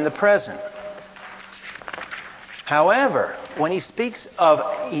point in the present. However, when he speaks of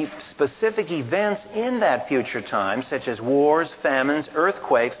specific events in that future time, such as wars, famines,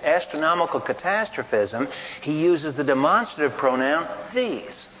 earthquakes, astronomical catastrophism, he uses the demonstrative pronoun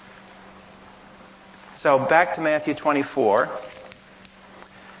these. So back to Matthew 24,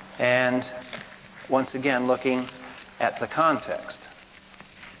 and once again looking at the context.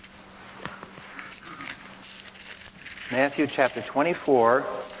 Matthew chapter 24.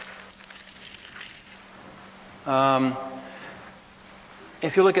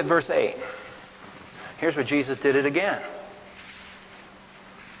 If you look at verse 8, here's where Jesus did it again.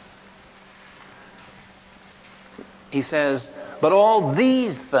 He says, but all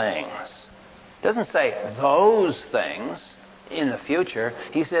these things. Doesn't say those things in the future.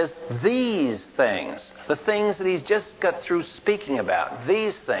 He says these things. The things that he's just got through speaking about.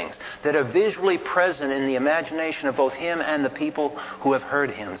 These things that are visually present in the imagination of both him and the people who have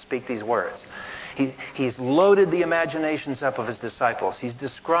heard him speak these words. He's loaded the imaginations up of his disciples. He's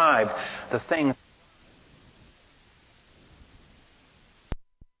described the things.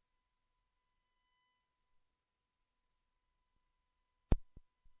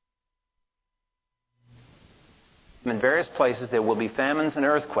 In various places there will be famines and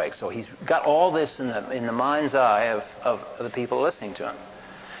earthquakes. So he's got all this in the mind's eye of the people listening to him.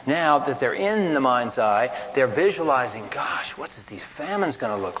 Now that they're in the mind's eye, they're visualizing, gosh, what's these famines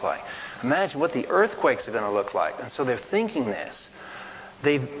going to look like? Imagine what the earthquakes are going to look like. And so they're thinking this.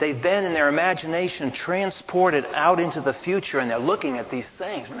 They've been in their imagination transported out into the future, and they're looking at these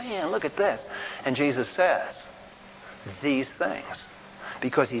things. Man, look at this. And Jesus says, these things.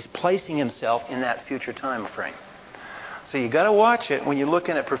 Because he's placing himself in that future time frame. So you got to watch it when you're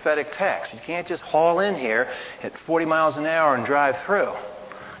looking at prophetic text. You can't just haul in here at 40 miles an hour and drive through.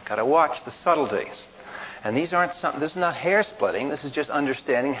 Got to watch the subtleties. And this is not hair splitting. This is just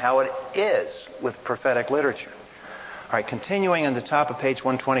understanding how it is with prophetic literature. All right, continuing on the top of page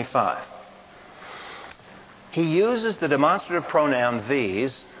 125. He uses the demonstrative pronoun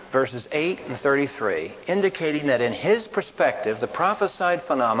these, verses 8 and 33, indicating that in his perspective, the prophesied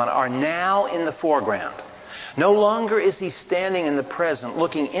phenomena are now in the foreground. No longer is he standing in the present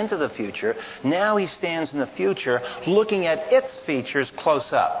looking into the future. Now he stands in the future looking at its features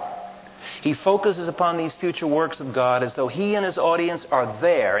close up. He focuses upon these future works of God as though he and his audience are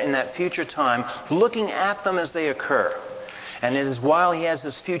there in that future time looking at them as they occur. And it is while he has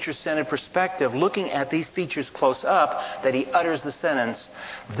this future-centered perspective looking at these features close up that he utters the sentence,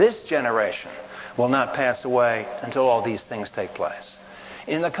 this generation will not pass away until all these things take place.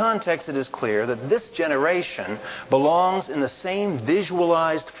 In the context, it is clear that this generation belongs in the same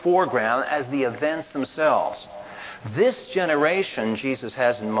visualized foreground as the events themselves. This generation, Jesus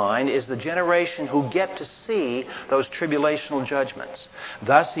has in mind, is the generation who get to see those tribulational judgments.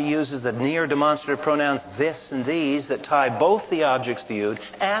 Thus, he uses the near demonstrative pronouns this and these that tie both the objects viewed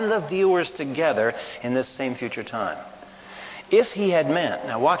and the viewers together in this same future time. If he had meant,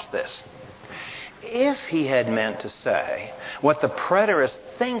 now watch this, if he had meant to say what the preterists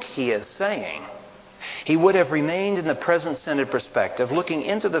think he is saying, he would have remained in the present-centered perspective, looking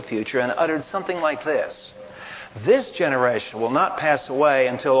into the future, and uttered something like this. This generation will not pass away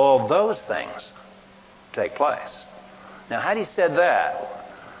until all those things take place. Now, had he said that,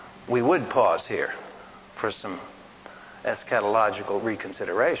 we would pause here for some eschatological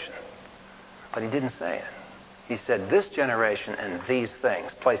reconsideration. But he didn't say it. He said this generation and these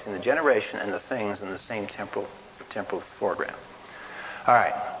things, placing the generation and the things in the same temporal foreground. All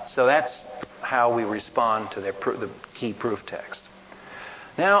right, so that's how we respond to the key proof text.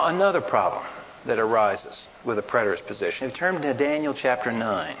 Now, another problem that arises with the preterist position. If you turn to Daniel chapter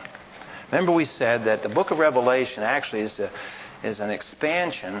 9. Remember we said that the book of Revelation actually is an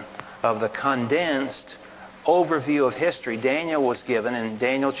expansion of the condensed overview of history Daniel was given in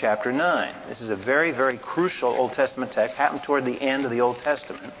Daniel chapter 9. This is a very, very crucial Old Testament text, happened toward the end of the Old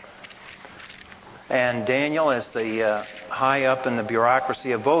Testament. And Daniel is the high up in the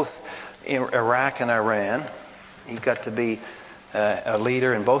bureaucracy of both Iraq and Iran. He got to be a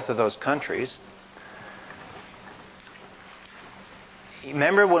leader in both of those countries.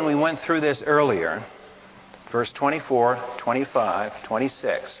 Remember when we went through this earlier, verse 24, 25,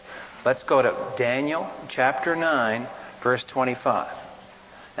 26. Let's go to Daniel chapter 9, verse 25.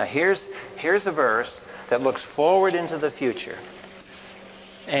 Now here's a verse that looks forward into the future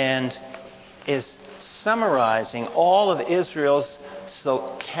and is summarizing all of Israel's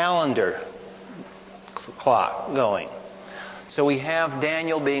calendar clock going. So we have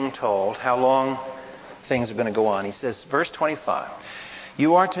Daniel being told how long things are going to go on. He says, verse 25,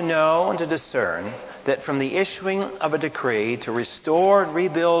 You are to know and to discern that from the issuing of a decree to restore and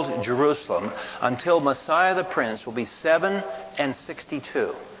rebuild Jerusalem until Messiah the Prince will be 7 and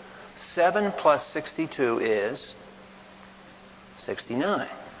 62. 7 plus 62 is 69,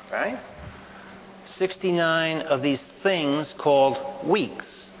 right? 69 of these things called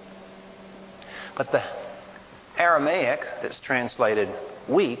weeks. But the Aramaic that's translated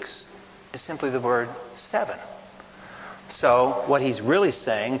weeks is simply the word 7. So what he's really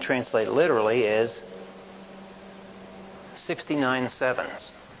saying, translated literally, is 69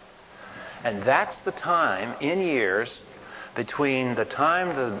 sevens. And that's the time in years between the time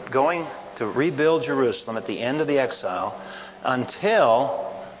of going to rebuild Jerusalem at the end of the exile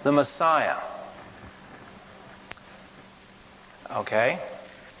until the Messiah. Okay?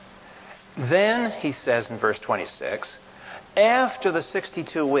 Then, he says in verse 26, after the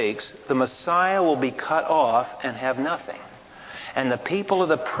 62 weeks, the Messiah will be cut off and have nothing. And the people of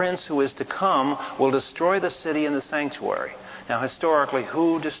the prince who is to come will destroy the city and the sanctuary. Now, historically,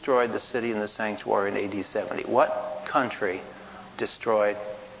 who destroyed the city and the sanctuary in AD 70? What country destroyed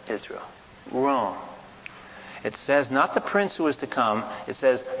Israel? Rome. It says not the prince who is to come, it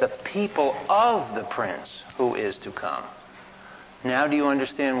says the people of the prince who is to come. Now do you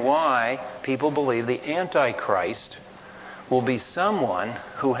understand why people believe the Antichrist will be someone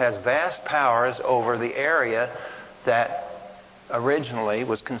who has vast powers over the area that originally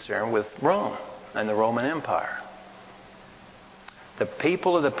was concerned with Rome and the Roman Empire? The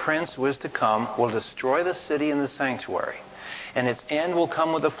people of the prince who is to come will destroy the city and the sanctuary, and its end will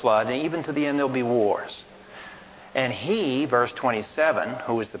come with a flood, and even to the end there'll be wars. And he, verse 27,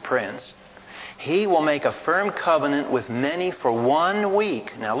 who is the prince, he will make a firm covenant with many for 1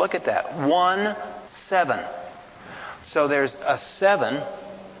 week. Now look at that. 1 7. So there's a 7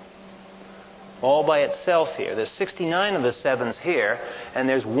 all by itself here. There's 69 of the 7s here, and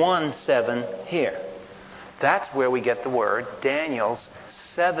there's 1 7 here. That's where we get the word Daniel's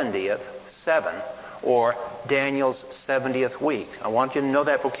 70th 7, or Daniel's 70th week. I want you to know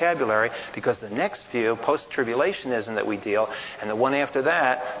that vocabulary because the next few, post-tribulationism that we deal, and the one after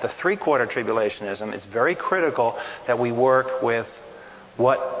that, the three-quarter tribulationism, it's very critical that we work with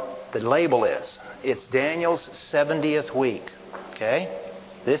what the label is. It's Daniel's 70th week. Okay?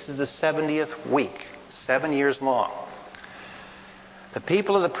 This is the 70th week, 7 years long. The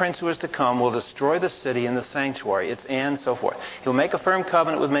people of the prince who is to come will destroy the city and the sanctuary, its and so forth. He'll make a firm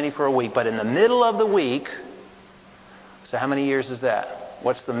covenant with many for a week, but in the middle of the week, so how many years is that?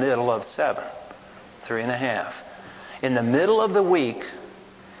 What's the middle of 7? 3.5. In the middle of the week,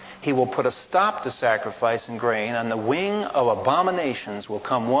 he will put a stop to sacrifice and grain. On the wing of abominations will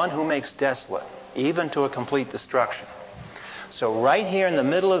come one who makes desolate, even to a complete destruction. So right here in the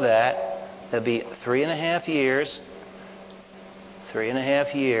middle of that, there'll be 3.5 years.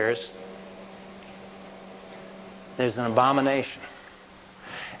 3.5 years, there's an abomination.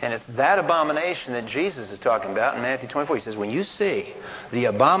 And it's that abomination that Jesus is talking about in Matthew 24. He says, when you see the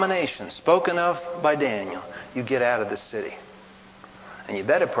abomination spoken of by Daniel, you get out of the city. And you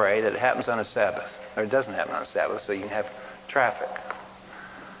better pray that it happens on a Sabbath, or it doesn't happen on a Sabbath, so you can have traffic.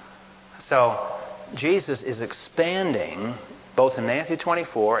 So Jesus is expanding, both in Matthew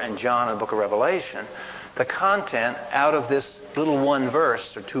 24 and John in the book of Revelation, the content out of this little one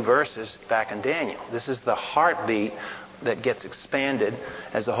verse or 2 verses back in Daniel. This is the heartbeat that gets expanded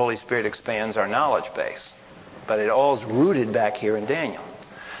as the Holy Spirit expands our knowledge base. But it all is rooted back here in Daniel.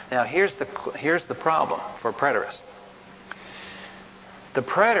 Now here's the problem for preterists. The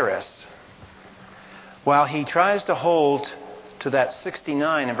preterist, while he tries to hold to that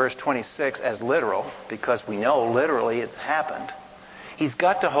 69 in verse 26 as literal, because we know literally it's happened, he's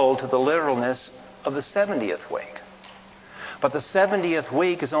got to hold to the literalness of the 70th week. But the 70th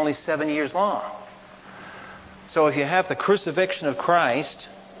week is only 7 years long. So if you have the crucifixion of Christ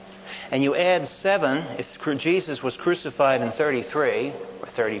and you add 7, if Jesus was crucified in 33, or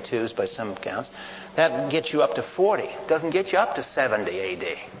 32s by some accounts, that gets you up to 40. It doesn't get you up to 70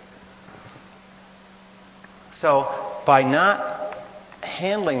 AD. So by not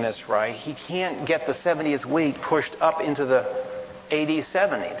handling this right, he can't get the 70th week pushed up into the AD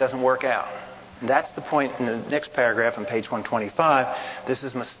 70. It doesn't work out. And that's the point in the next paragraph on page 125. This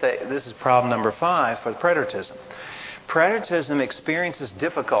is problem number 5 for preteritism. Preteritism experiences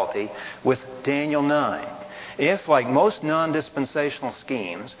difficulty with Daniel 9. If, like most non-dispensational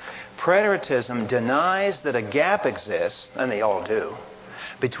schemes, preteritism denies that a gap exists, and they all do,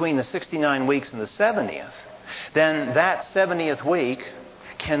 between the 69 weeks and the 70th, then that 70th week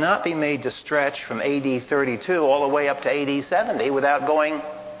cannot be made to stretch from AD 32 all the way up to AD 70 without going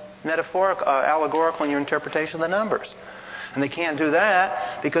allegorical in your interpretation of the numbers. And they can't do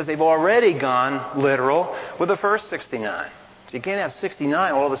that because they've already gone literal with the first 69. So you can't have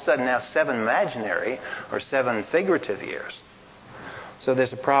 69 all of a sudden now 7 imaginary or 7 figurative years. So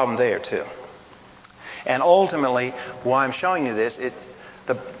there's a problem there too. And ultimately, why I'm showing you this,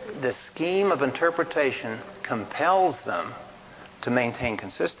 the scheme of interpretation compels them to maintain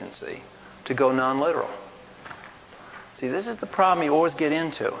consistency, to go non-literal. See, this is the problem you always get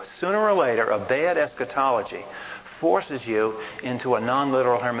into. Sooner or later, a bad eschatology forces you into a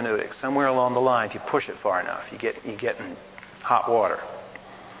non-literal hermeneutic. Somewhere along the line, if you push it far enough, you get in hot water.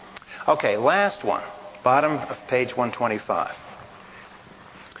 Okay, last one. Bottom of page 125.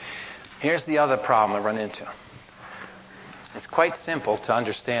 Here's the other problem I run into. It's quite simple to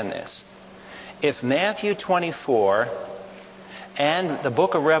understand this. If Matthew 24 and the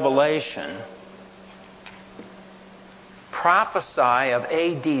book of Revelation prophesy of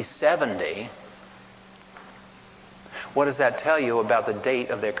AD 70, what does that tell you about the date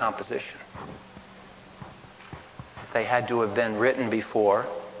of their composition? They had to have been written before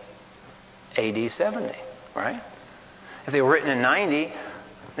AD 70, right? If they were written in 90,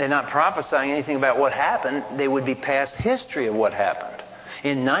 they're not prophesying anything about what happened. They would be past history of what happened.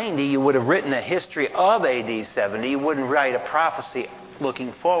 In 90, you would have written a history of AD 70. You wouldn't write a prophecy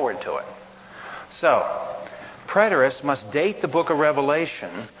looking forward to it. So, preterists must date the book of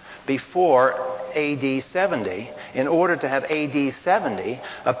Revelation before AD 70 in order to have AD 70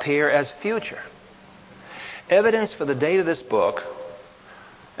 appear as future. Evidence for the date of this book,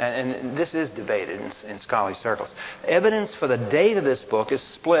 and this is debated in scholarly circles, evidence for the date of this book is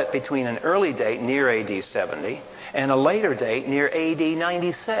split between an early date near AD 70 and a later date near AD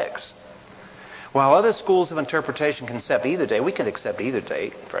 96. While other schools of interpretation can accept either date, we could accept either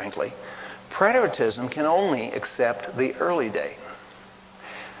date, frankly, preteritism can only accept the early date.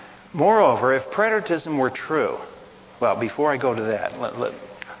 Moreover, if preteritism were true, well, before I go to that,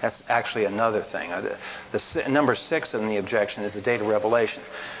 that's actually another thing. The number 6 in the objection is the date of revelation.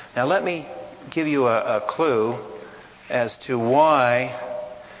 Now let me give you a clue as to why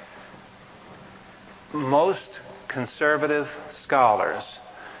most conservative scholars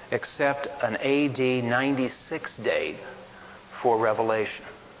accept an AD 96 date for Revelation.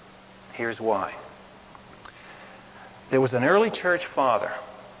 Here's why. There was an early church father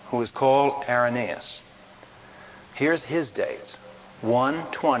who was called Irenaeus. Here's his dates.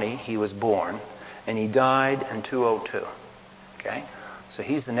 120 he was born, and he died in 202. Okay? So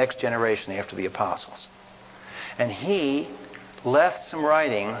he's the next generation after the apostles. And he left some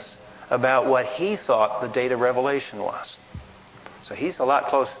writings about what he thought the date of Revelation was. So he's a lot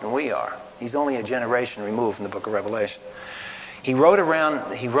closer than we are. He's only a generation removed from the book of Revelation. He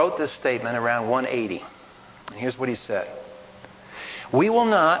wrote this statement around 180. And here's what he said. We will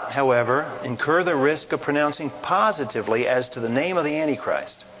not, however, incur the risk of pronouncing positively as to the name of the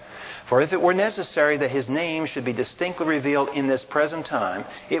Antichrist. For if it were necessary that his name should be distinctly revealed in this present time,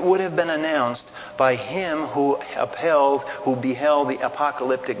 it would have been announced by him who beheld the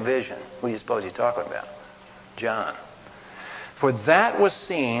apocalyptic vision. Who do you suppose he's talking about? John. For that was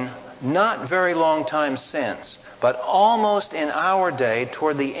seen not very long time since, but almost in our day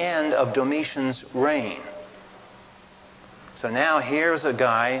toward the end of Domitian's reign. So now here's a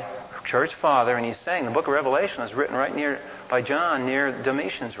guy, church father, and he's saying the book of Revelation is written right by John near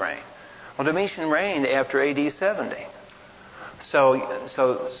Domitian's reign. Well, Domitian reigned after AD 70. So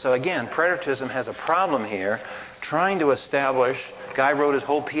again, preteritism has a problem here, trying to establish, guy wrote his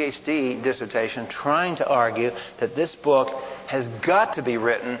whole PhD dissertation trying to argue that this book has got to be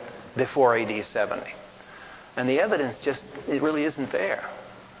written before AD 70. And the evidence it really isn't there.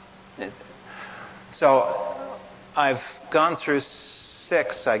 So I've gone through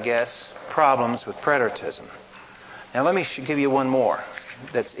 6, I guess, problems with preteritism. Now let me give you one more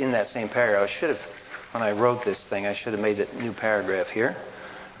that's in that same paragraph. When I wrote this thing, I should have made that new paragraph here.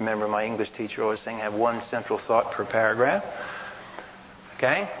 Remember my English teacher always saying have one central thought per paragraph.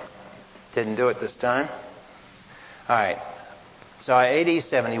 Okay? Didn't do it this time. All right. So AD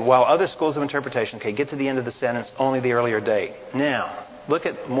 70, while other schools of interpretation, get to the end of the sentence, only the earlier date. Now, look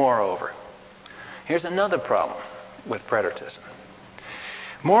at moreover. Here's another problem with preteritism.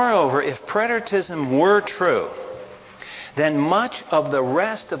 Moreover, if preteritism were true, then much of the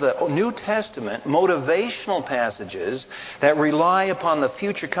rest of the New Testament motivational passages that rely upon the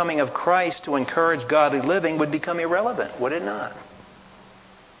future coming of Christ to encourage godly living would become irrelevant, would it not?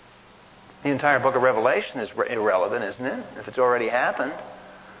 The entire book of Revelation is irrelevant, isn't it? If it's already happened.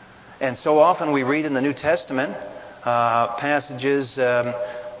 And so often we read in the New Testament passages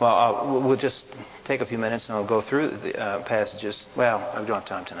Well, we'll just take a few minutes and I'll go through the passages. Well, I don't have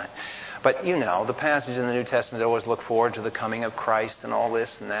time tonight. But you know, the passages in the New Testament that always look forward to the coming of Christ and all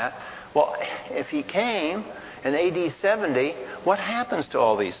this and that. Well, if he came in AD 70, what happens to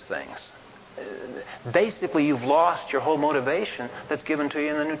all these things? Basically, you've lost your whole motivation that's given to you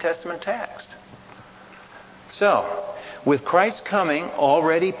in the New Testament text. So, with Christ's coming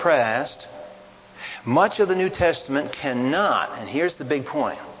already past, much of the New Testament cannot, and here's the big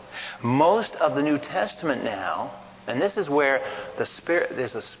point, most of the New Testament now, and this is where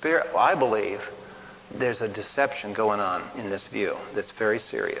there's a spirit, I believe, there's a deception going on in this view that's very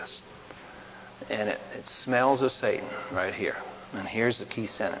serious. And it smells of Satan right here. And here's the key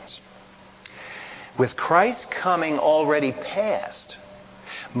sentence. With Christ's coming already past,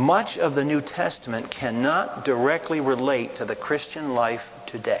 much of the New Testament cannot directly relate to the Christian life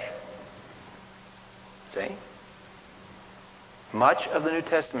today. See? Much of the New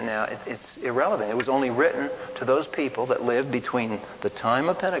Testament now, it's irrelevant. It was only written to those people that lived between the time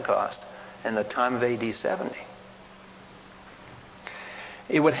of Pentecost and the time of AD 70.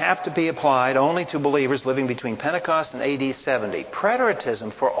 It would have to be applied only to believers living between Pentecost and AD 70.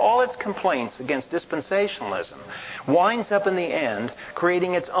 Preteritism, for all its complaints against dispensationalism, winds up in the end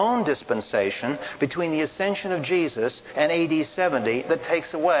creating its own dispensation between the ascension of Jesus and AD 70 that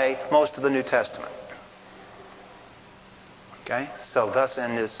takes away most of the New Testament. Okay? So thus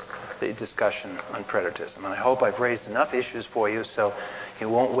ends the discussion on preteritism. And I hope I've raised enough issues for you so you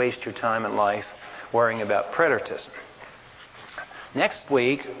won't waste your time in life worrying about preteritism. Next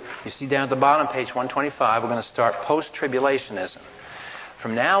week, you see down at the bottom, page 125, we're going to start post-tribulationism.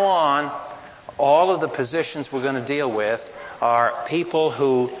 From now on, all of the positions we're going to deal with are people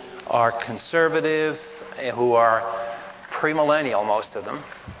who are conservative, who are premillennial, most of them.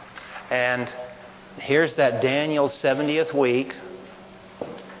 And here's that Daniel 70th week.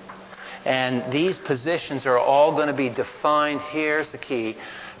 And these positions are all going to be defined. Here's the key.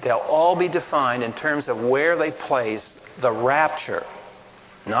 They'll all be defined in terms of where they place the rapture.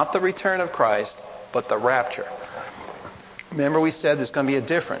 Not the return of Christ, but the rapture. Remember we said there's going to be a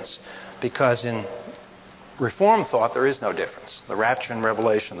difference, because in Reformed thought there is no difference. The rapture and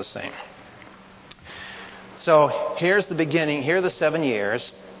Revelation are the same. So here's the beginning. Here are the 7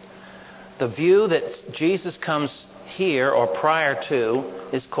 years. The view that Jesus comes here or prior to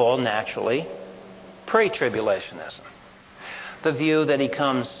is called naturally pre-tribulationism. The view that he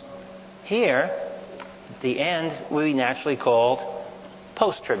comes here, the end, we naturally called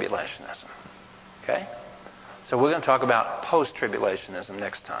post-tribulationism. Okay? So we're going to talk about post-tribulationism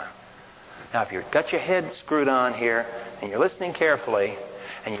next time. Now, if you've got your head screwed on here and you're listening carefully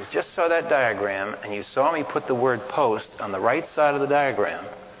and you just saw that diagram and you saw me put the word post on the right side of the diagram,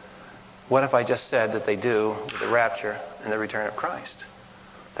 what if I just said that they do with the rapture and the return of Christ?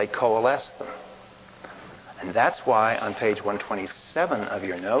 They coalesce them. And that's why on page 127 of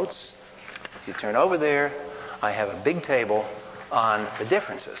your notes, if you turn over there, I have a big table on the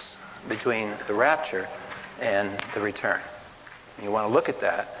differences between the rapture and the return. And you want to look at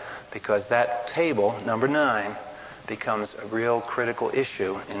that because that table, number 9, becomes a real critical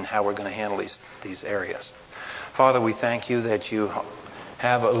issue in how we're going to handle these areas. Father, we thank you that you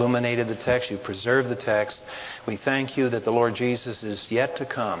have illuminated the text, you preserved the text. We thank you that the Lord Jesus is yet to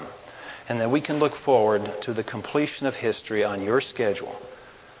come and that we can look forward to the completion of history on your schedule.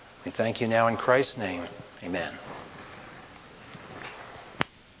 We thank you now in Christ's name. Amen.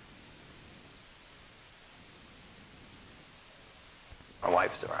 My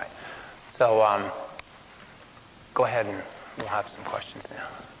wife's all right. So go ahead and we'll have some questions now.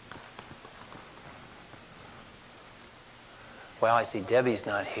 Well, I see Debbie's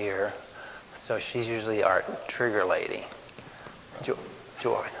not here, so she's usually our trigger lady.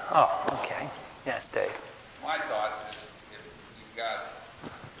 Joy. Oh, okay. Yes, Dave. My thoughts is if you've got,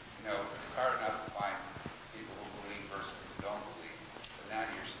 it's hard enough to find people who believe versus who don't believe, but now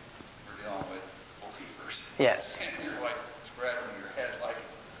we're dealing with believers. Yes. And you're like scratching your head like,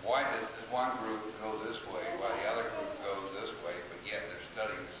 why does one group go this way while the other group goes this way, but yet they're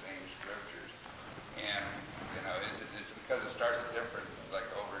studying the same scriptures? And, it's because it starts at different, like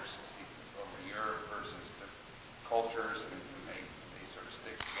over Europe versus the cultures, and they sort of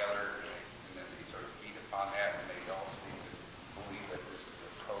stick together, and then they sort of feed upon that, and they all seem to believe that this is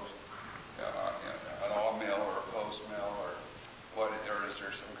a post, an all-mill or a post-mill, or what, or is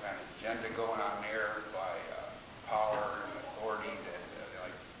there some kind of agenda going on there by power and authority that,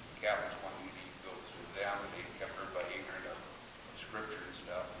 like Catholics want you to go through them, and they kept everybody ignorant of scripture and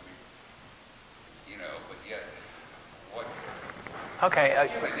stuff. But yet, what? Okay.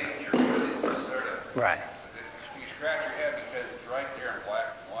 Human nature is just sort of. Right. You scratch your head because it's right there in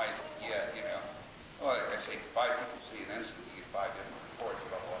black and white.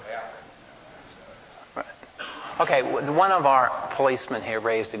 Okay, one of our policemen here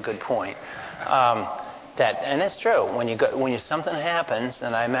raised a good point. And it's true. When something happens,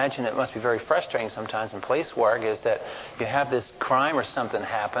 and I imagine it must be very frustrating sometimes in police work, is that you have this crime or something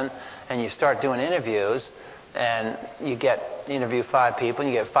happen, and you start doing interviews, and you interview 5 people,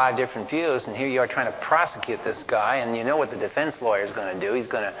 and you get 5 different views, and here you are trying to prosecute this guy, and you know what the defense lawyer is going to do. He's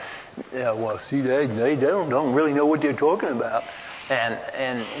going to, well, see, they don't really know what they're talking about,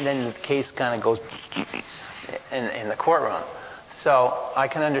 and then the case kind of goes in the courtroom. So I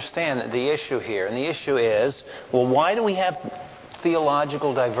can understand the issue here. And the issue is, well, why do we have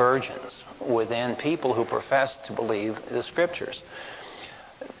theological divergence within people who profess to believe the Scriptures?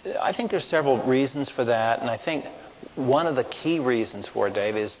 I think there's several reasons for that. And I think one of the key reasons for it,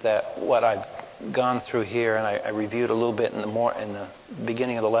 Dave, is that what I've gone through here, and I reviewed a little bit in the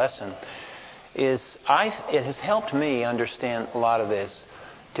beginning of the lesson, is it has helped me understand a lot of this,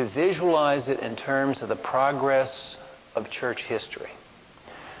 to visualize it in terms of the progress of church history.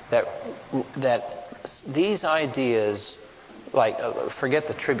 That these ideas, like forget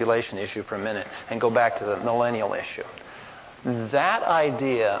the tribulation issue for a minute and go back to the millennial issue. That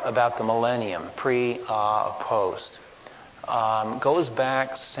idea about the millennium, post, goes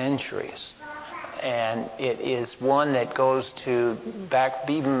back centuries. And it is one that goes back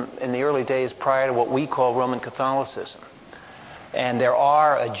even in the early days prior to what we call Roman Catholicism. And there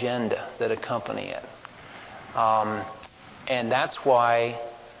are agenda that accompany it. And that's why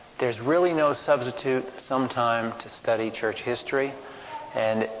there's really no substitute sometime to study church history.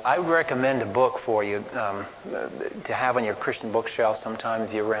 And I would recommend a book for you to have on your Christian bookshelf sometime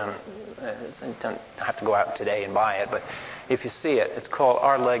if you're around. You don't have to go out today and buy it, but if you see it, it's called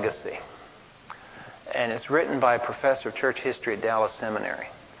Our Legacy. And it's written by a professor of church history at Dallas Seminary.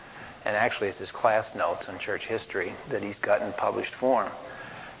 And actually it's his class notes on church history that he's got in published form.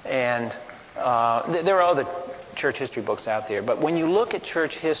 And there are other church history books out there, but when you look at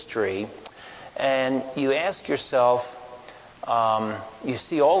church history and you ask yourself, you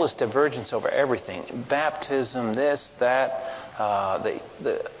see all this divergence over everything, baptism, this, that,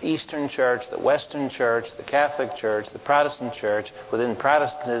 the Eastern Church, the Western Church, the Catholic Church, the Protestant Church, within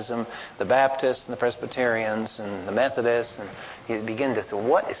Protestantism, the Baptists and the Presbyterians and the Methodists, and you begin to think,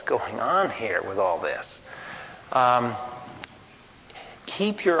 what is going on here with all this?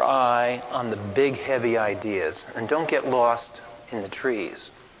 Keep your eye on the big, heavy ideas, and don't get lost in the trees.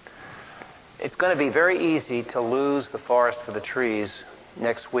 It's going to be very easy to lose the forest for the trees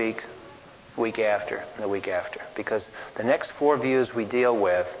next week, week after, and the week after, because the next 4 views we deal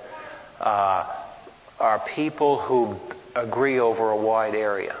with are people who agree over a wide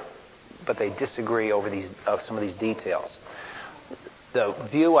area, but they disagree over some of these details. The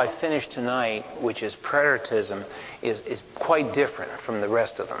view I finished tonight, which is preteritism, is quite different from the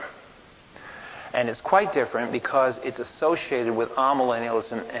rest of them. And it's quite different because it's associated with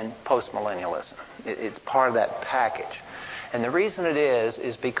amillennialism and postmillennialism. It's part of that package. And the reason it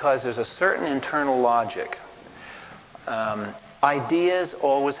is because there's a certain internal logic. Ideas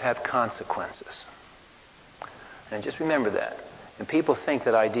always have consequences. And just remember that. And people think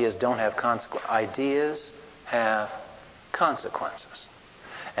that ideas don't have consequences. Ideas have consequences.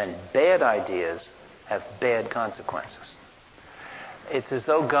 And bad ideas have bad consequences. It's as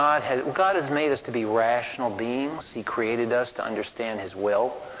though God has made us to be rational beings. He created us to understand His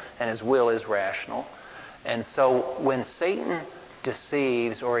will, and His will is rational. And so when Satan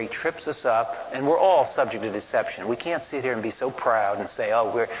deceives or he trips us up, and we're all subject to deception. We can't sit here and be so proud and say,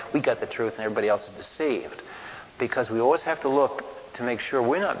 oh, we got the truth and everybody else is deceived. Because we always have to look to make sure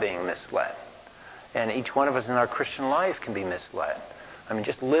we're not being misled. And each one of us in our Christian life can be misled. I mean,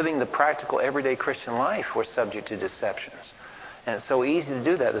 just living the practical, everyday Christian life, we're subject to deceptions. And it's so easy to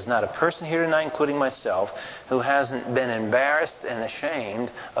do that. There's not a person here tonight, including myself, who hasn't been embarrassed and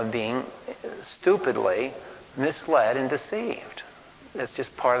ashamed of being stupidly misled and deceived. That's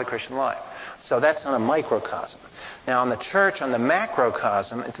just part of the Christian life. So that's on a microcosm. Now, on the church, on the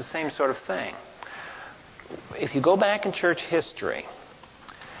macrocosm, it's the same sort of thing. If you go back in church history,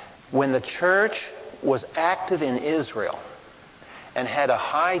 when the church was active in Israel and had a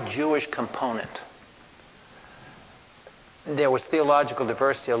high Jewish component, there was theological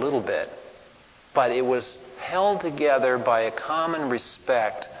diversity a little bit, but it was held together by a common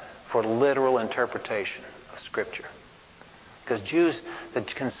respect for literal interpretation of Scripture. Because Jews, the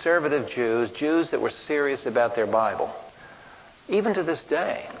conservative Jews that were serious about their Bible, even to this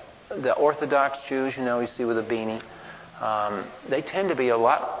day, the Orthodox Jews, you see with a beanie, they tend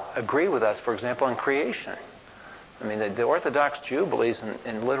to agree with us, for example, on creation. I mean, the Orthodox Jew believes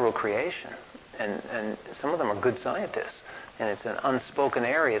in literal creation. And some of them are good scientists. And it's an unspoken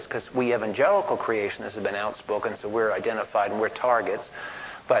area. It's because we evangelical creationists have been outspoken, so we're identified and we're targets.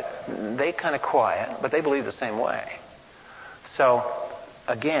 But they kind of quiet, but they believe the same way. So,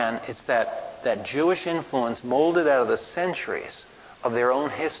 again, it's that Jewish influence molded out of the centuries of their own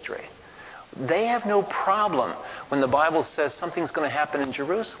history. They have no problem when the Bible says something's going to happen in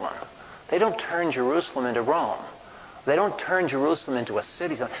Jerusalem. They don't turn Jerusalem into Rome. They don't turn Jerusalem into a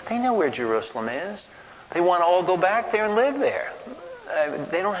city. They know where Jerusalem is. They want to all go back there and live there.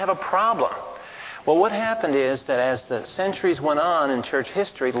 They don't have a problem. Well, what happened is that as the centuries went on in church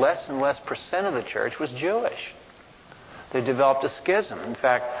history, less and less percent of the church was Jewish. They developed a schism. In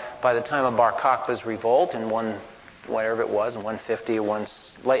fact, by the time of Bar Kokhba's revolt in 150 or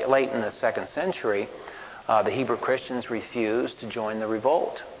late in the 2nd century, the Hebrew Christians refused to join the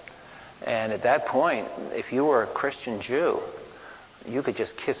revolt. And at that point, if you were a Christian Jew, you could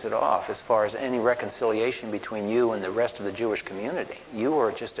just kiss it off as far as any reconciliation between you and the rest of the Jewish community. You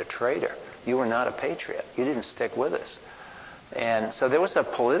were just a traitor. You were not a patriot. You didn't stick with us. And so there was a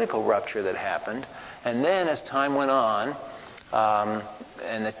political rupture that happened. And then as time went on,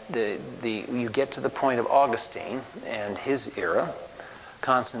 and you get to the point of Augustine and his era,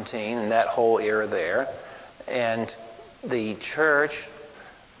 Constantine and that whole era there, and the church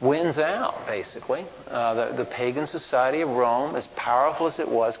wins out, basically. The pagan society of Rome, as powerful as it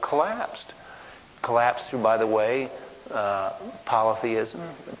was, collapsed. Collapsed through, by the way, polytheism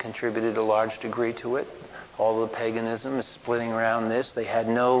contributed a large degree to it. All the paganism is splitting around this. They had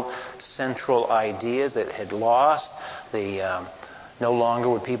no central ideas that had lost. No longer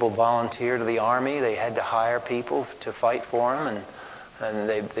would people volunteer to the army. They had to hire people to fight for them, and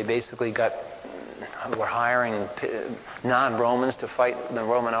they basically were hiring non-Romans to fight the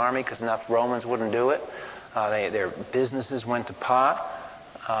Roman army because enough Romans wouldn't do it. Their businesses went to pot.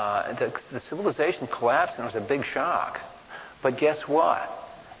 The civilization collapsed, and it was a big shock. But guess what?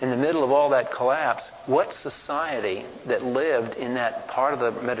 In the middle of all that collapse, what society that lived in that part of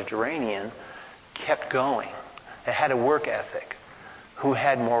the Mediterranean kept going? It had a work ethic. Who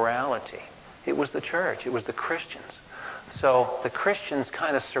had morality? It was the church. It was the Christians. So the Christians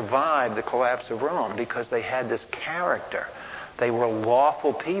kind of survived the collapse of Rome because they had this character. They were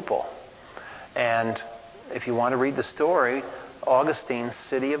lawful people. And if you want to read the story, Augustine's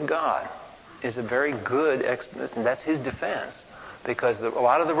City of God is a very good explanation. That's his defense, because a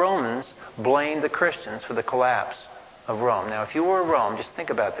lot of the Romans blamed the Christians for the collapse of Rome. Now, if you were Rome, just think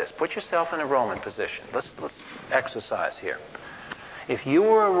about this. Put yourself in a Roman position. Let's exercise here. If you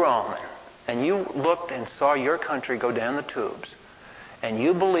were a Roman and you looked and saw your country go down the tubes, and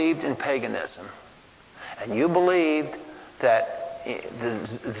you believed in paganism, and you believed that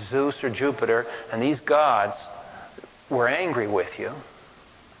the Zeus or Jupiter and these gods were angry with you,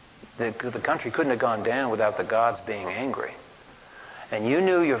 the country couldn't have gone down without the gods being angry. And you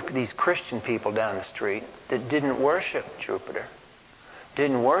knew these Christian people down the street that didn't worship Jupiter,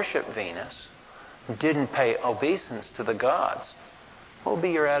 didn't worship Venus, didn't pay obeisance to the gods. What would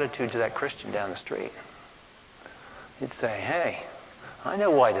be your attitude to that Christian down the street? You'd say, hey, I know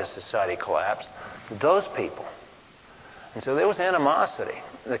why this society collapsed. Those people. And so there was animosity.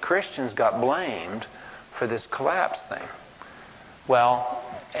 The Christians got blamed for this collapse thing. Well,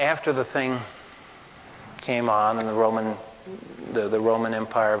 after the thing came on and the Roman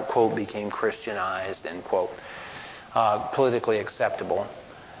Empire, quote, became Christianized, end quote, politically acceptable,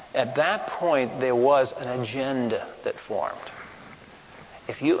 at that point there was an agenda that formed.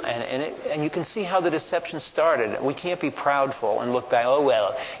 If you and you can see how the deception started. We can't be proudful and look back, oh,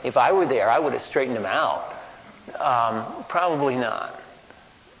 well, if I were there, I would have straightened them out. Probably not.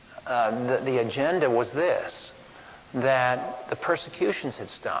 The agenda was this, that the persecutions had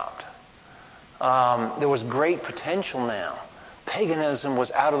stopped. There was great potential now. Paganism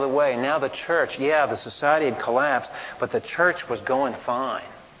was out of the way. Now the church, the society had collapsed, but the church was going fine.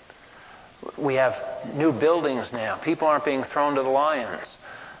 We have new buildings now. People aren't being thrown to the lions.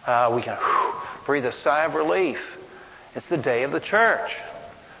 We can breathe a sigh of relief. It's the day of the church.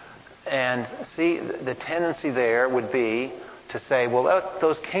 And see, the tendency there would be to say, well,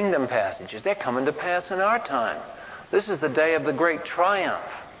 those kingdom passages, they're coming to pass in our time. This is the day of the great triumph.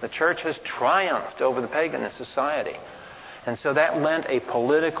 The church has triumphed over the pagan society. And so that lent a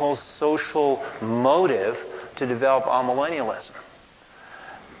political, social motive to develop amillennialism.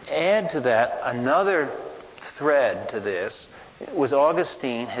 Add to that another thread to this was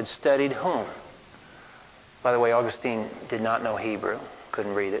Augustine had studied whom? By the way, Augustine did not know Hebrew,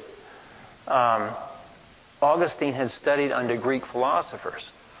 couldn't read it. Augustine had studied under Greek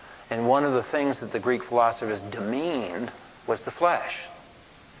philosophers. And one of the things that the Greek philosophers demeaned was the flesh.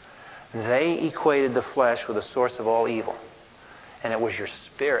 They equated the flesh with the source of all evil. And it was your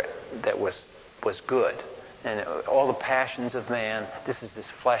spirit that was good. And all the passions of man, this is this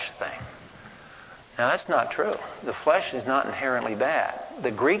flesh thing. Now that's not true. The flesh is not inherently bad.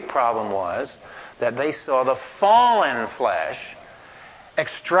 The Greek problem was that they saw the fallen flesh,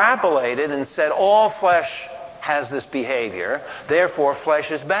 extrapolated and said all flesh has this behavior, therefore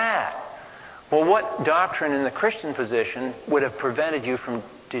flesh is bad. Well, what doctrine in the Christian position would have prevented you from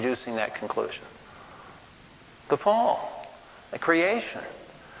deducing that conclusion? The fall, the creation.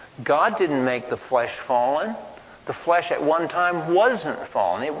 God didn't make the flesh fallen. The flesh at one time wasn't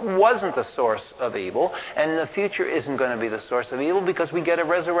fallen. It wasn't the source of evil, and in the future isn't going to be the source of evil because we get a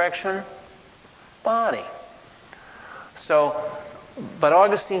resurrection body. So, but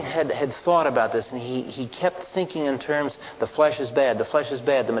Augustine had thought about this, and he kept thinking in terms, the flesh is bad, the flesh is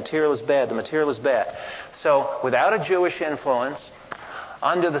bad, the material is bad, the material is bad. So, without a Jewish influence,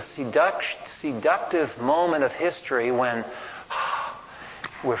 under the seductive moment of history when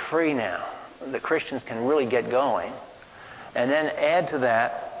we're free now, the Christians can really get going, and then add to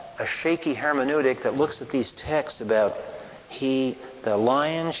that a shaky hermeneutic that looks at these texts about the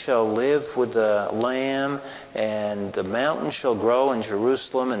lion shall live with the lamb, and the mountain shall grow in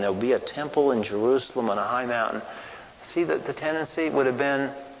Jerusalem, and there'll be a temple in Jerusalem on a high mountain. See, the tendency would have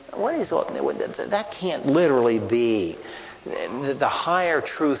been, that can't literally be. The higher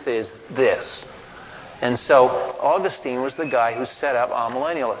truth is this. And so Augustine was the guy who set up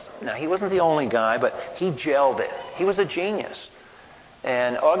amillennialism. Now, he wasn't the only guy, but he gelled it. He was a genius.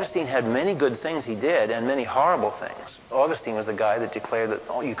 And Augustine had many good things he did and many horrible things. Augustine was the guy that declared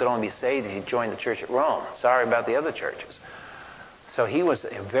that you could only be saved if you joined the church at Rome. Sorry about the other churches. So he was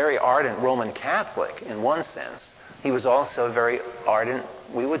a very ardent Roman Catholic in one sense. He was also a very ardent,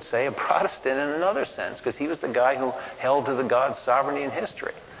 we would say, a Protestant in another sense, because he was the guy who held to the God's sovereignty in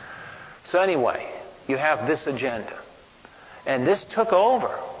history. So anyway, you have this agenda. And this took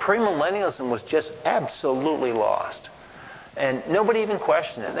over. Premillennialism was just absolutely lost. And nobody even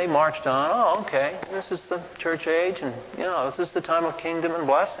questioned it. They marched on, oh, okay, this is the church age, and, this is the time of kingdom and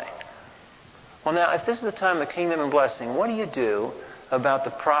blessing. Well, now, if this is the time of kingdom and blessing, what do you do about the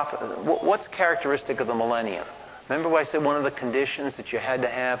prophet? What's characteristic of the millennium? Remember what I said one of the conditions that you had to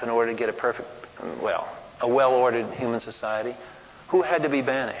have in order to get a well-ordered human society? Who had to be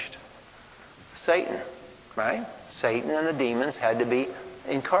banished? Satan, right? Satan and the demons had to be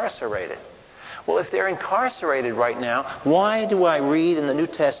incarcerated. Well, if they're incarcerated right now, why do I read in the New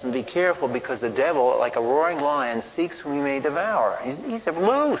Testament, be careful, because the devil, like a roaring lion, seeks whom he may devour. He's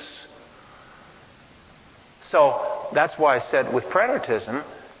loose. So that's why I said with preteritism,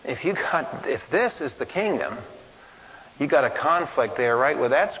 if this is the kingdom, you got a conflict there right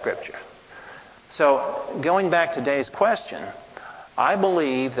with that scripture. So going back to today's question, I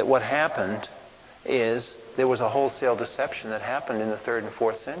believe that what happened is there was a wholesale deception that happened in the 3rd and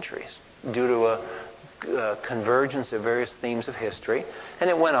 4th centuries due to a convergence of various themes of history. And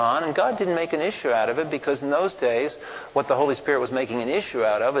it went on, and God didn't make an issue out of it, because in those days, what the Holy Spirit was making an issue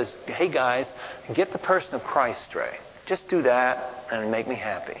out of is, hey guys, get the person of Christ straight. Just do that and make me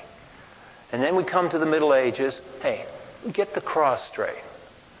happy. And then we come to the Middle Ages, hey, get the cross straight.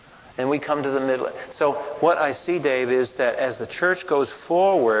 And we come to the middle. So what I see, Dave, is that as the church goes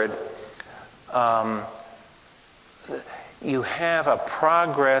forward, you have a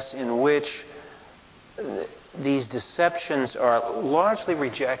progress in which these deceptions are largely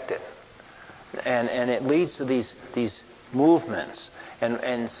rejected. And it leads to these movements.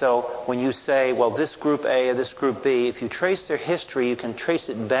 And so when you say, well, this group A or this group B, if you trace their history, you can trace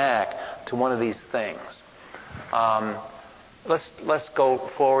it back to one of these things. Let's go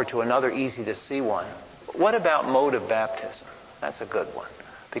forward to another easy to see one. What about mode of baptism? That's a good one.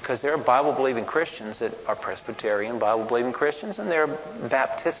 Because there are Bible-believing Christians that are Presbyterian Bible-believing Christians, and they're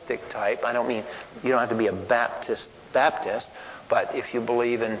Baptistic type. I don't mean you don't have to be a Baptist, but if you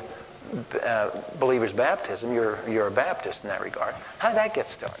believe in believers' baptism, you're a Baptist in that regard. How did that get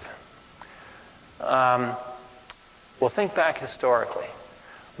started? Well, think back historically.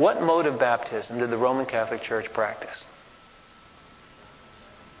 What mode of baptism did the Roman Catholic Church practice?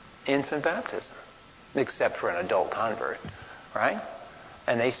 Infant baptism, except for an adult convert, right?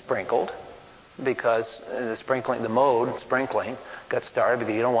 And they sprinkled, because the mode sprinkling got started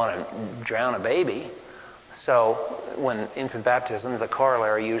because you don't want to drown a baby. So when infant baptism, the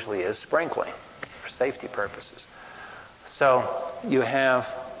corollary usually is sprinkling for safety purposes. So you have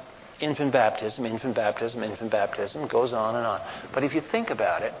infant baptism, goes on and on. But if you think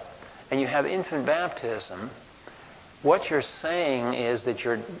about it, and you have infant baptism, what you're saying is that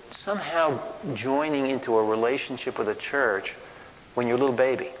you're somehow joining into a relationship with a church when you're a little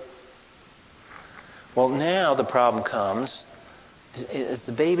baby. Well, now the problem comes, is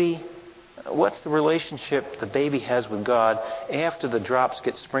the baby, what's the relationship the baby has with God after the drops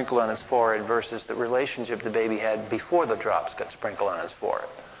get sprinkled on his forehead versus the relationship the baby had before the drops got sprinkled on his forehead?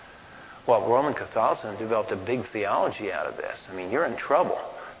 Well, Roman Catholicism developed a big theology out of this. I mean, you're in trouble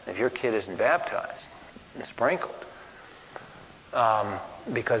if your kid isn't baptized and sprinkled,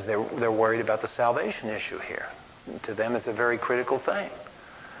 because they're worried about the salvation issue here. To them, it's a very critical thing.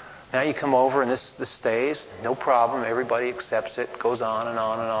 Now you come over and this stays, no problem, everybody accepts it, goes on and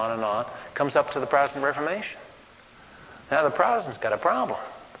on and on and on, comes up to the Protestant Reformation. Now the Protestants got a problem,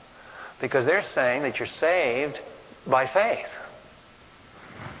 because they're saying that you're saved by faith.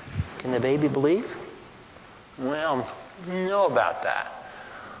 Can the baby believe? Well, know about that.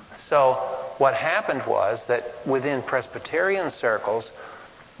 So what happened was that within Presbyterian circles,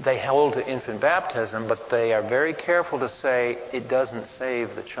 they hold to infant baptism, but they are very careful to say it doesn't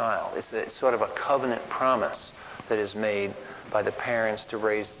save the child. It's sort of a covenant promise that is made by the parents to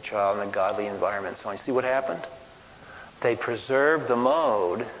raise the child in a godly environment. So you see what happened? They preserved the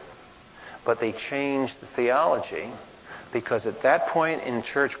mode, but they changed the theology, because at that point in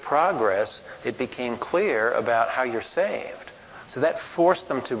church progress, it became clear about how you're saved. So that forced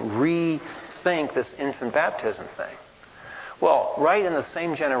them to rethink this infant baptism thing. Well, right in the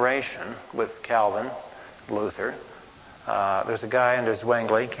same generation with Calvin, Luther, there's a guy under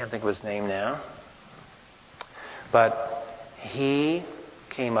Zwingli, can't think of his name now, but he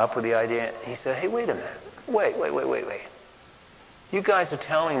came up with the idea, he said, hey, wait a minute, wait. You guys are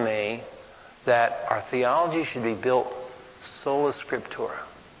telling me that our theology should be built sola scriptura.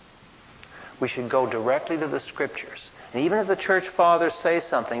 We should go directly to the Scriptures. And even if the church fathers say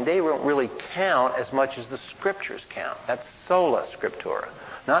something, they won't really count as much as the Scriptures count. That's sola scriptura.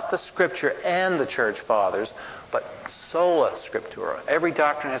 Not the Scripture and the church fathers, but sola scriptura. Every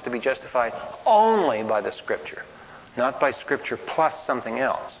doctrine has to be justified only by the Scripture, not by Scripture plus something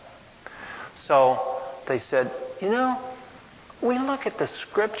else. So they said, we look at the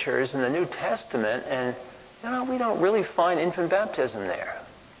Scriptures in the New Testament and, we don't really find infant baptism there.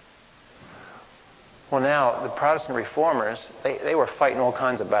 Well, now, the Protestant reformers, they were fighting all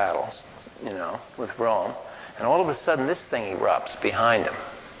kinds of battles, with Rome. And all of a sudden, this thing erupts behind them.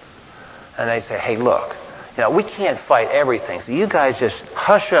 And they say, hey, look, we can't fight everything, so you guys just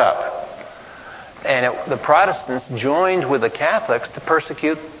hush up. And the Protestants joined with the Catholics to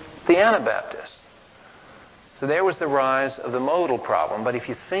persecute the Anabaptists. So there was the rise of the modal problem. But if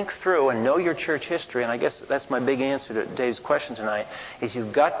you think through and know your church history, and I guess that's my big answer to Dave's question tonight, is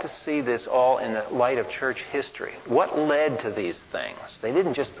you've got to see this all in the light of church history. What led to these things? They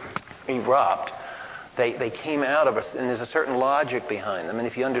didn't just erupt. They came out of us, and there's a certain logic behind them. And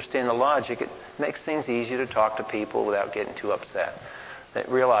if you understand the logic, it makes things easier to talk to people without getting too upset. That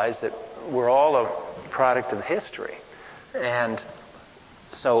realize that we're all a product of history. And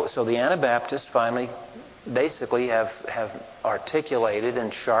so the Anabaptists finally basically have articulated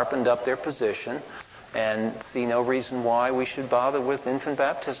and sharpened up their position and see no reason why we should bother with infant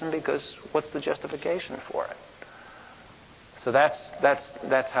baptism, because what's the justification for it? So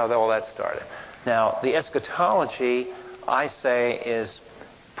that's how all that started. Now, the eschatology, I say, is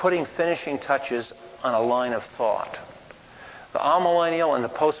putting finishing touches on a line of thought. The amillennial and the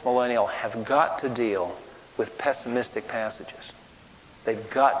postmillennial have got to deal with pessimistic passages.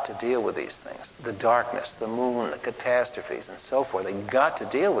 They've got to deal with these things. The darkness, the moon, the catastrophes, and so forth. They've got to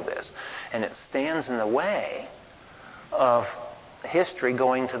deal with this. And it stands in the way of history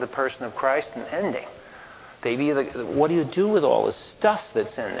going to the person of Christ and ending. What do you do with all this stuff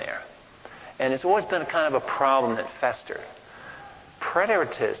that's in there? And it's always been a kind of a problem that festered.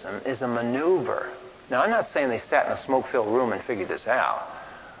 Preteritism is a maneuver. Now, I'm not saying they sat in a smoke-filled room and figured this out.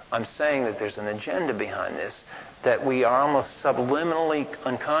 I'm saying that there's an agenda behind this that we are almost subliminally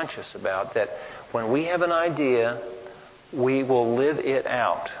unconscious about, that when we have an idea, we will live it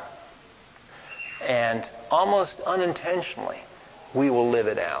out. And almost unintentionally, we will live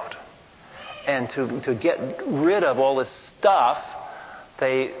it out. And to get rid of all this stuff,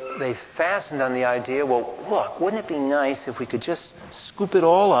 they fastened on the idea, well, look, wouldn't it be nice if we could just scoop it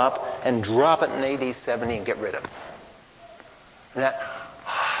all up and drop it in AD 70 and get rid of it? And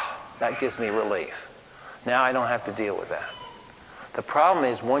that gives me relief. Now I don't have to deal with that. The problem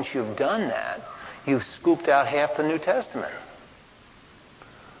is, once you've done that, you've scooped out half the New Testament.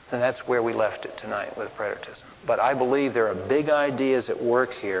 And that's where we left it tonight with preteritism. But I believe there are big ideas at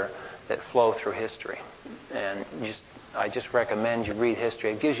work here that flow through history. And I just recommend you read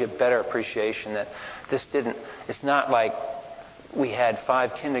history. It gives you a better appreciation that it's not like we had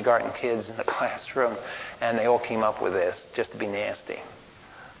 5 kindergarten kids in the classroom and they all came up with this just to be nasty.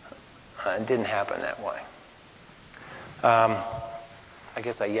 It didn't happen that way. I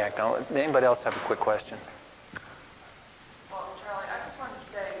guess I yacked on. Anybody else have a quick question? Well, Charlie, I just wanted to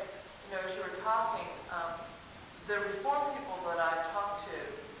say, as you were talking, the Reformed people that I talked to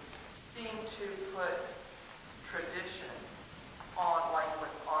seem to put tradition on, like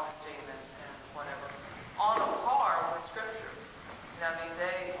with Augustine and whatever, on a par with Scripture.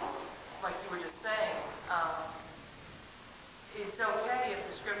 They, like you were just saying, it's okay if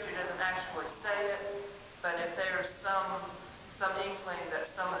the Scripture doesn't actually say it, but if there's some inkling that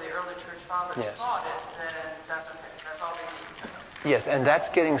some of the early church fathers taught it, then that's okay. That's all they need to know. Yes, and that's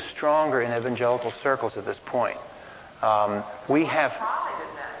getting stronger in evangelical circles at this point. We've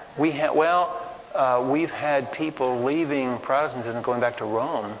had people leaving Protestantism going back to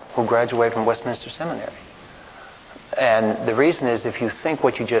Rome who graduated from Westminster Seminary. And the reason is, if you think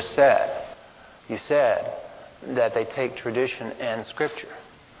what you just said, you said that they take tradition and Scripture.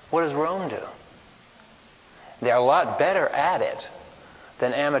 What does Rome do? They're a lot better at it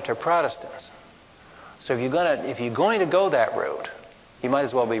than amateur Protestants. So if you're going to go that route, you might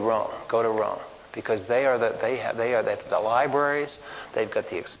as well be Rome. Go to Rome, because they have the libraries, they've got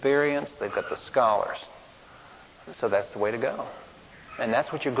the experience, they've got the scholars. So that's the way to go. And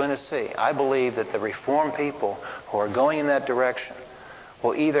that's what you're going to see. I believe that the Reformed people who are going in that direction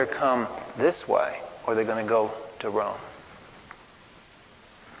will either come this way or they're going to go to Rome.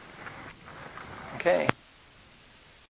 Okay.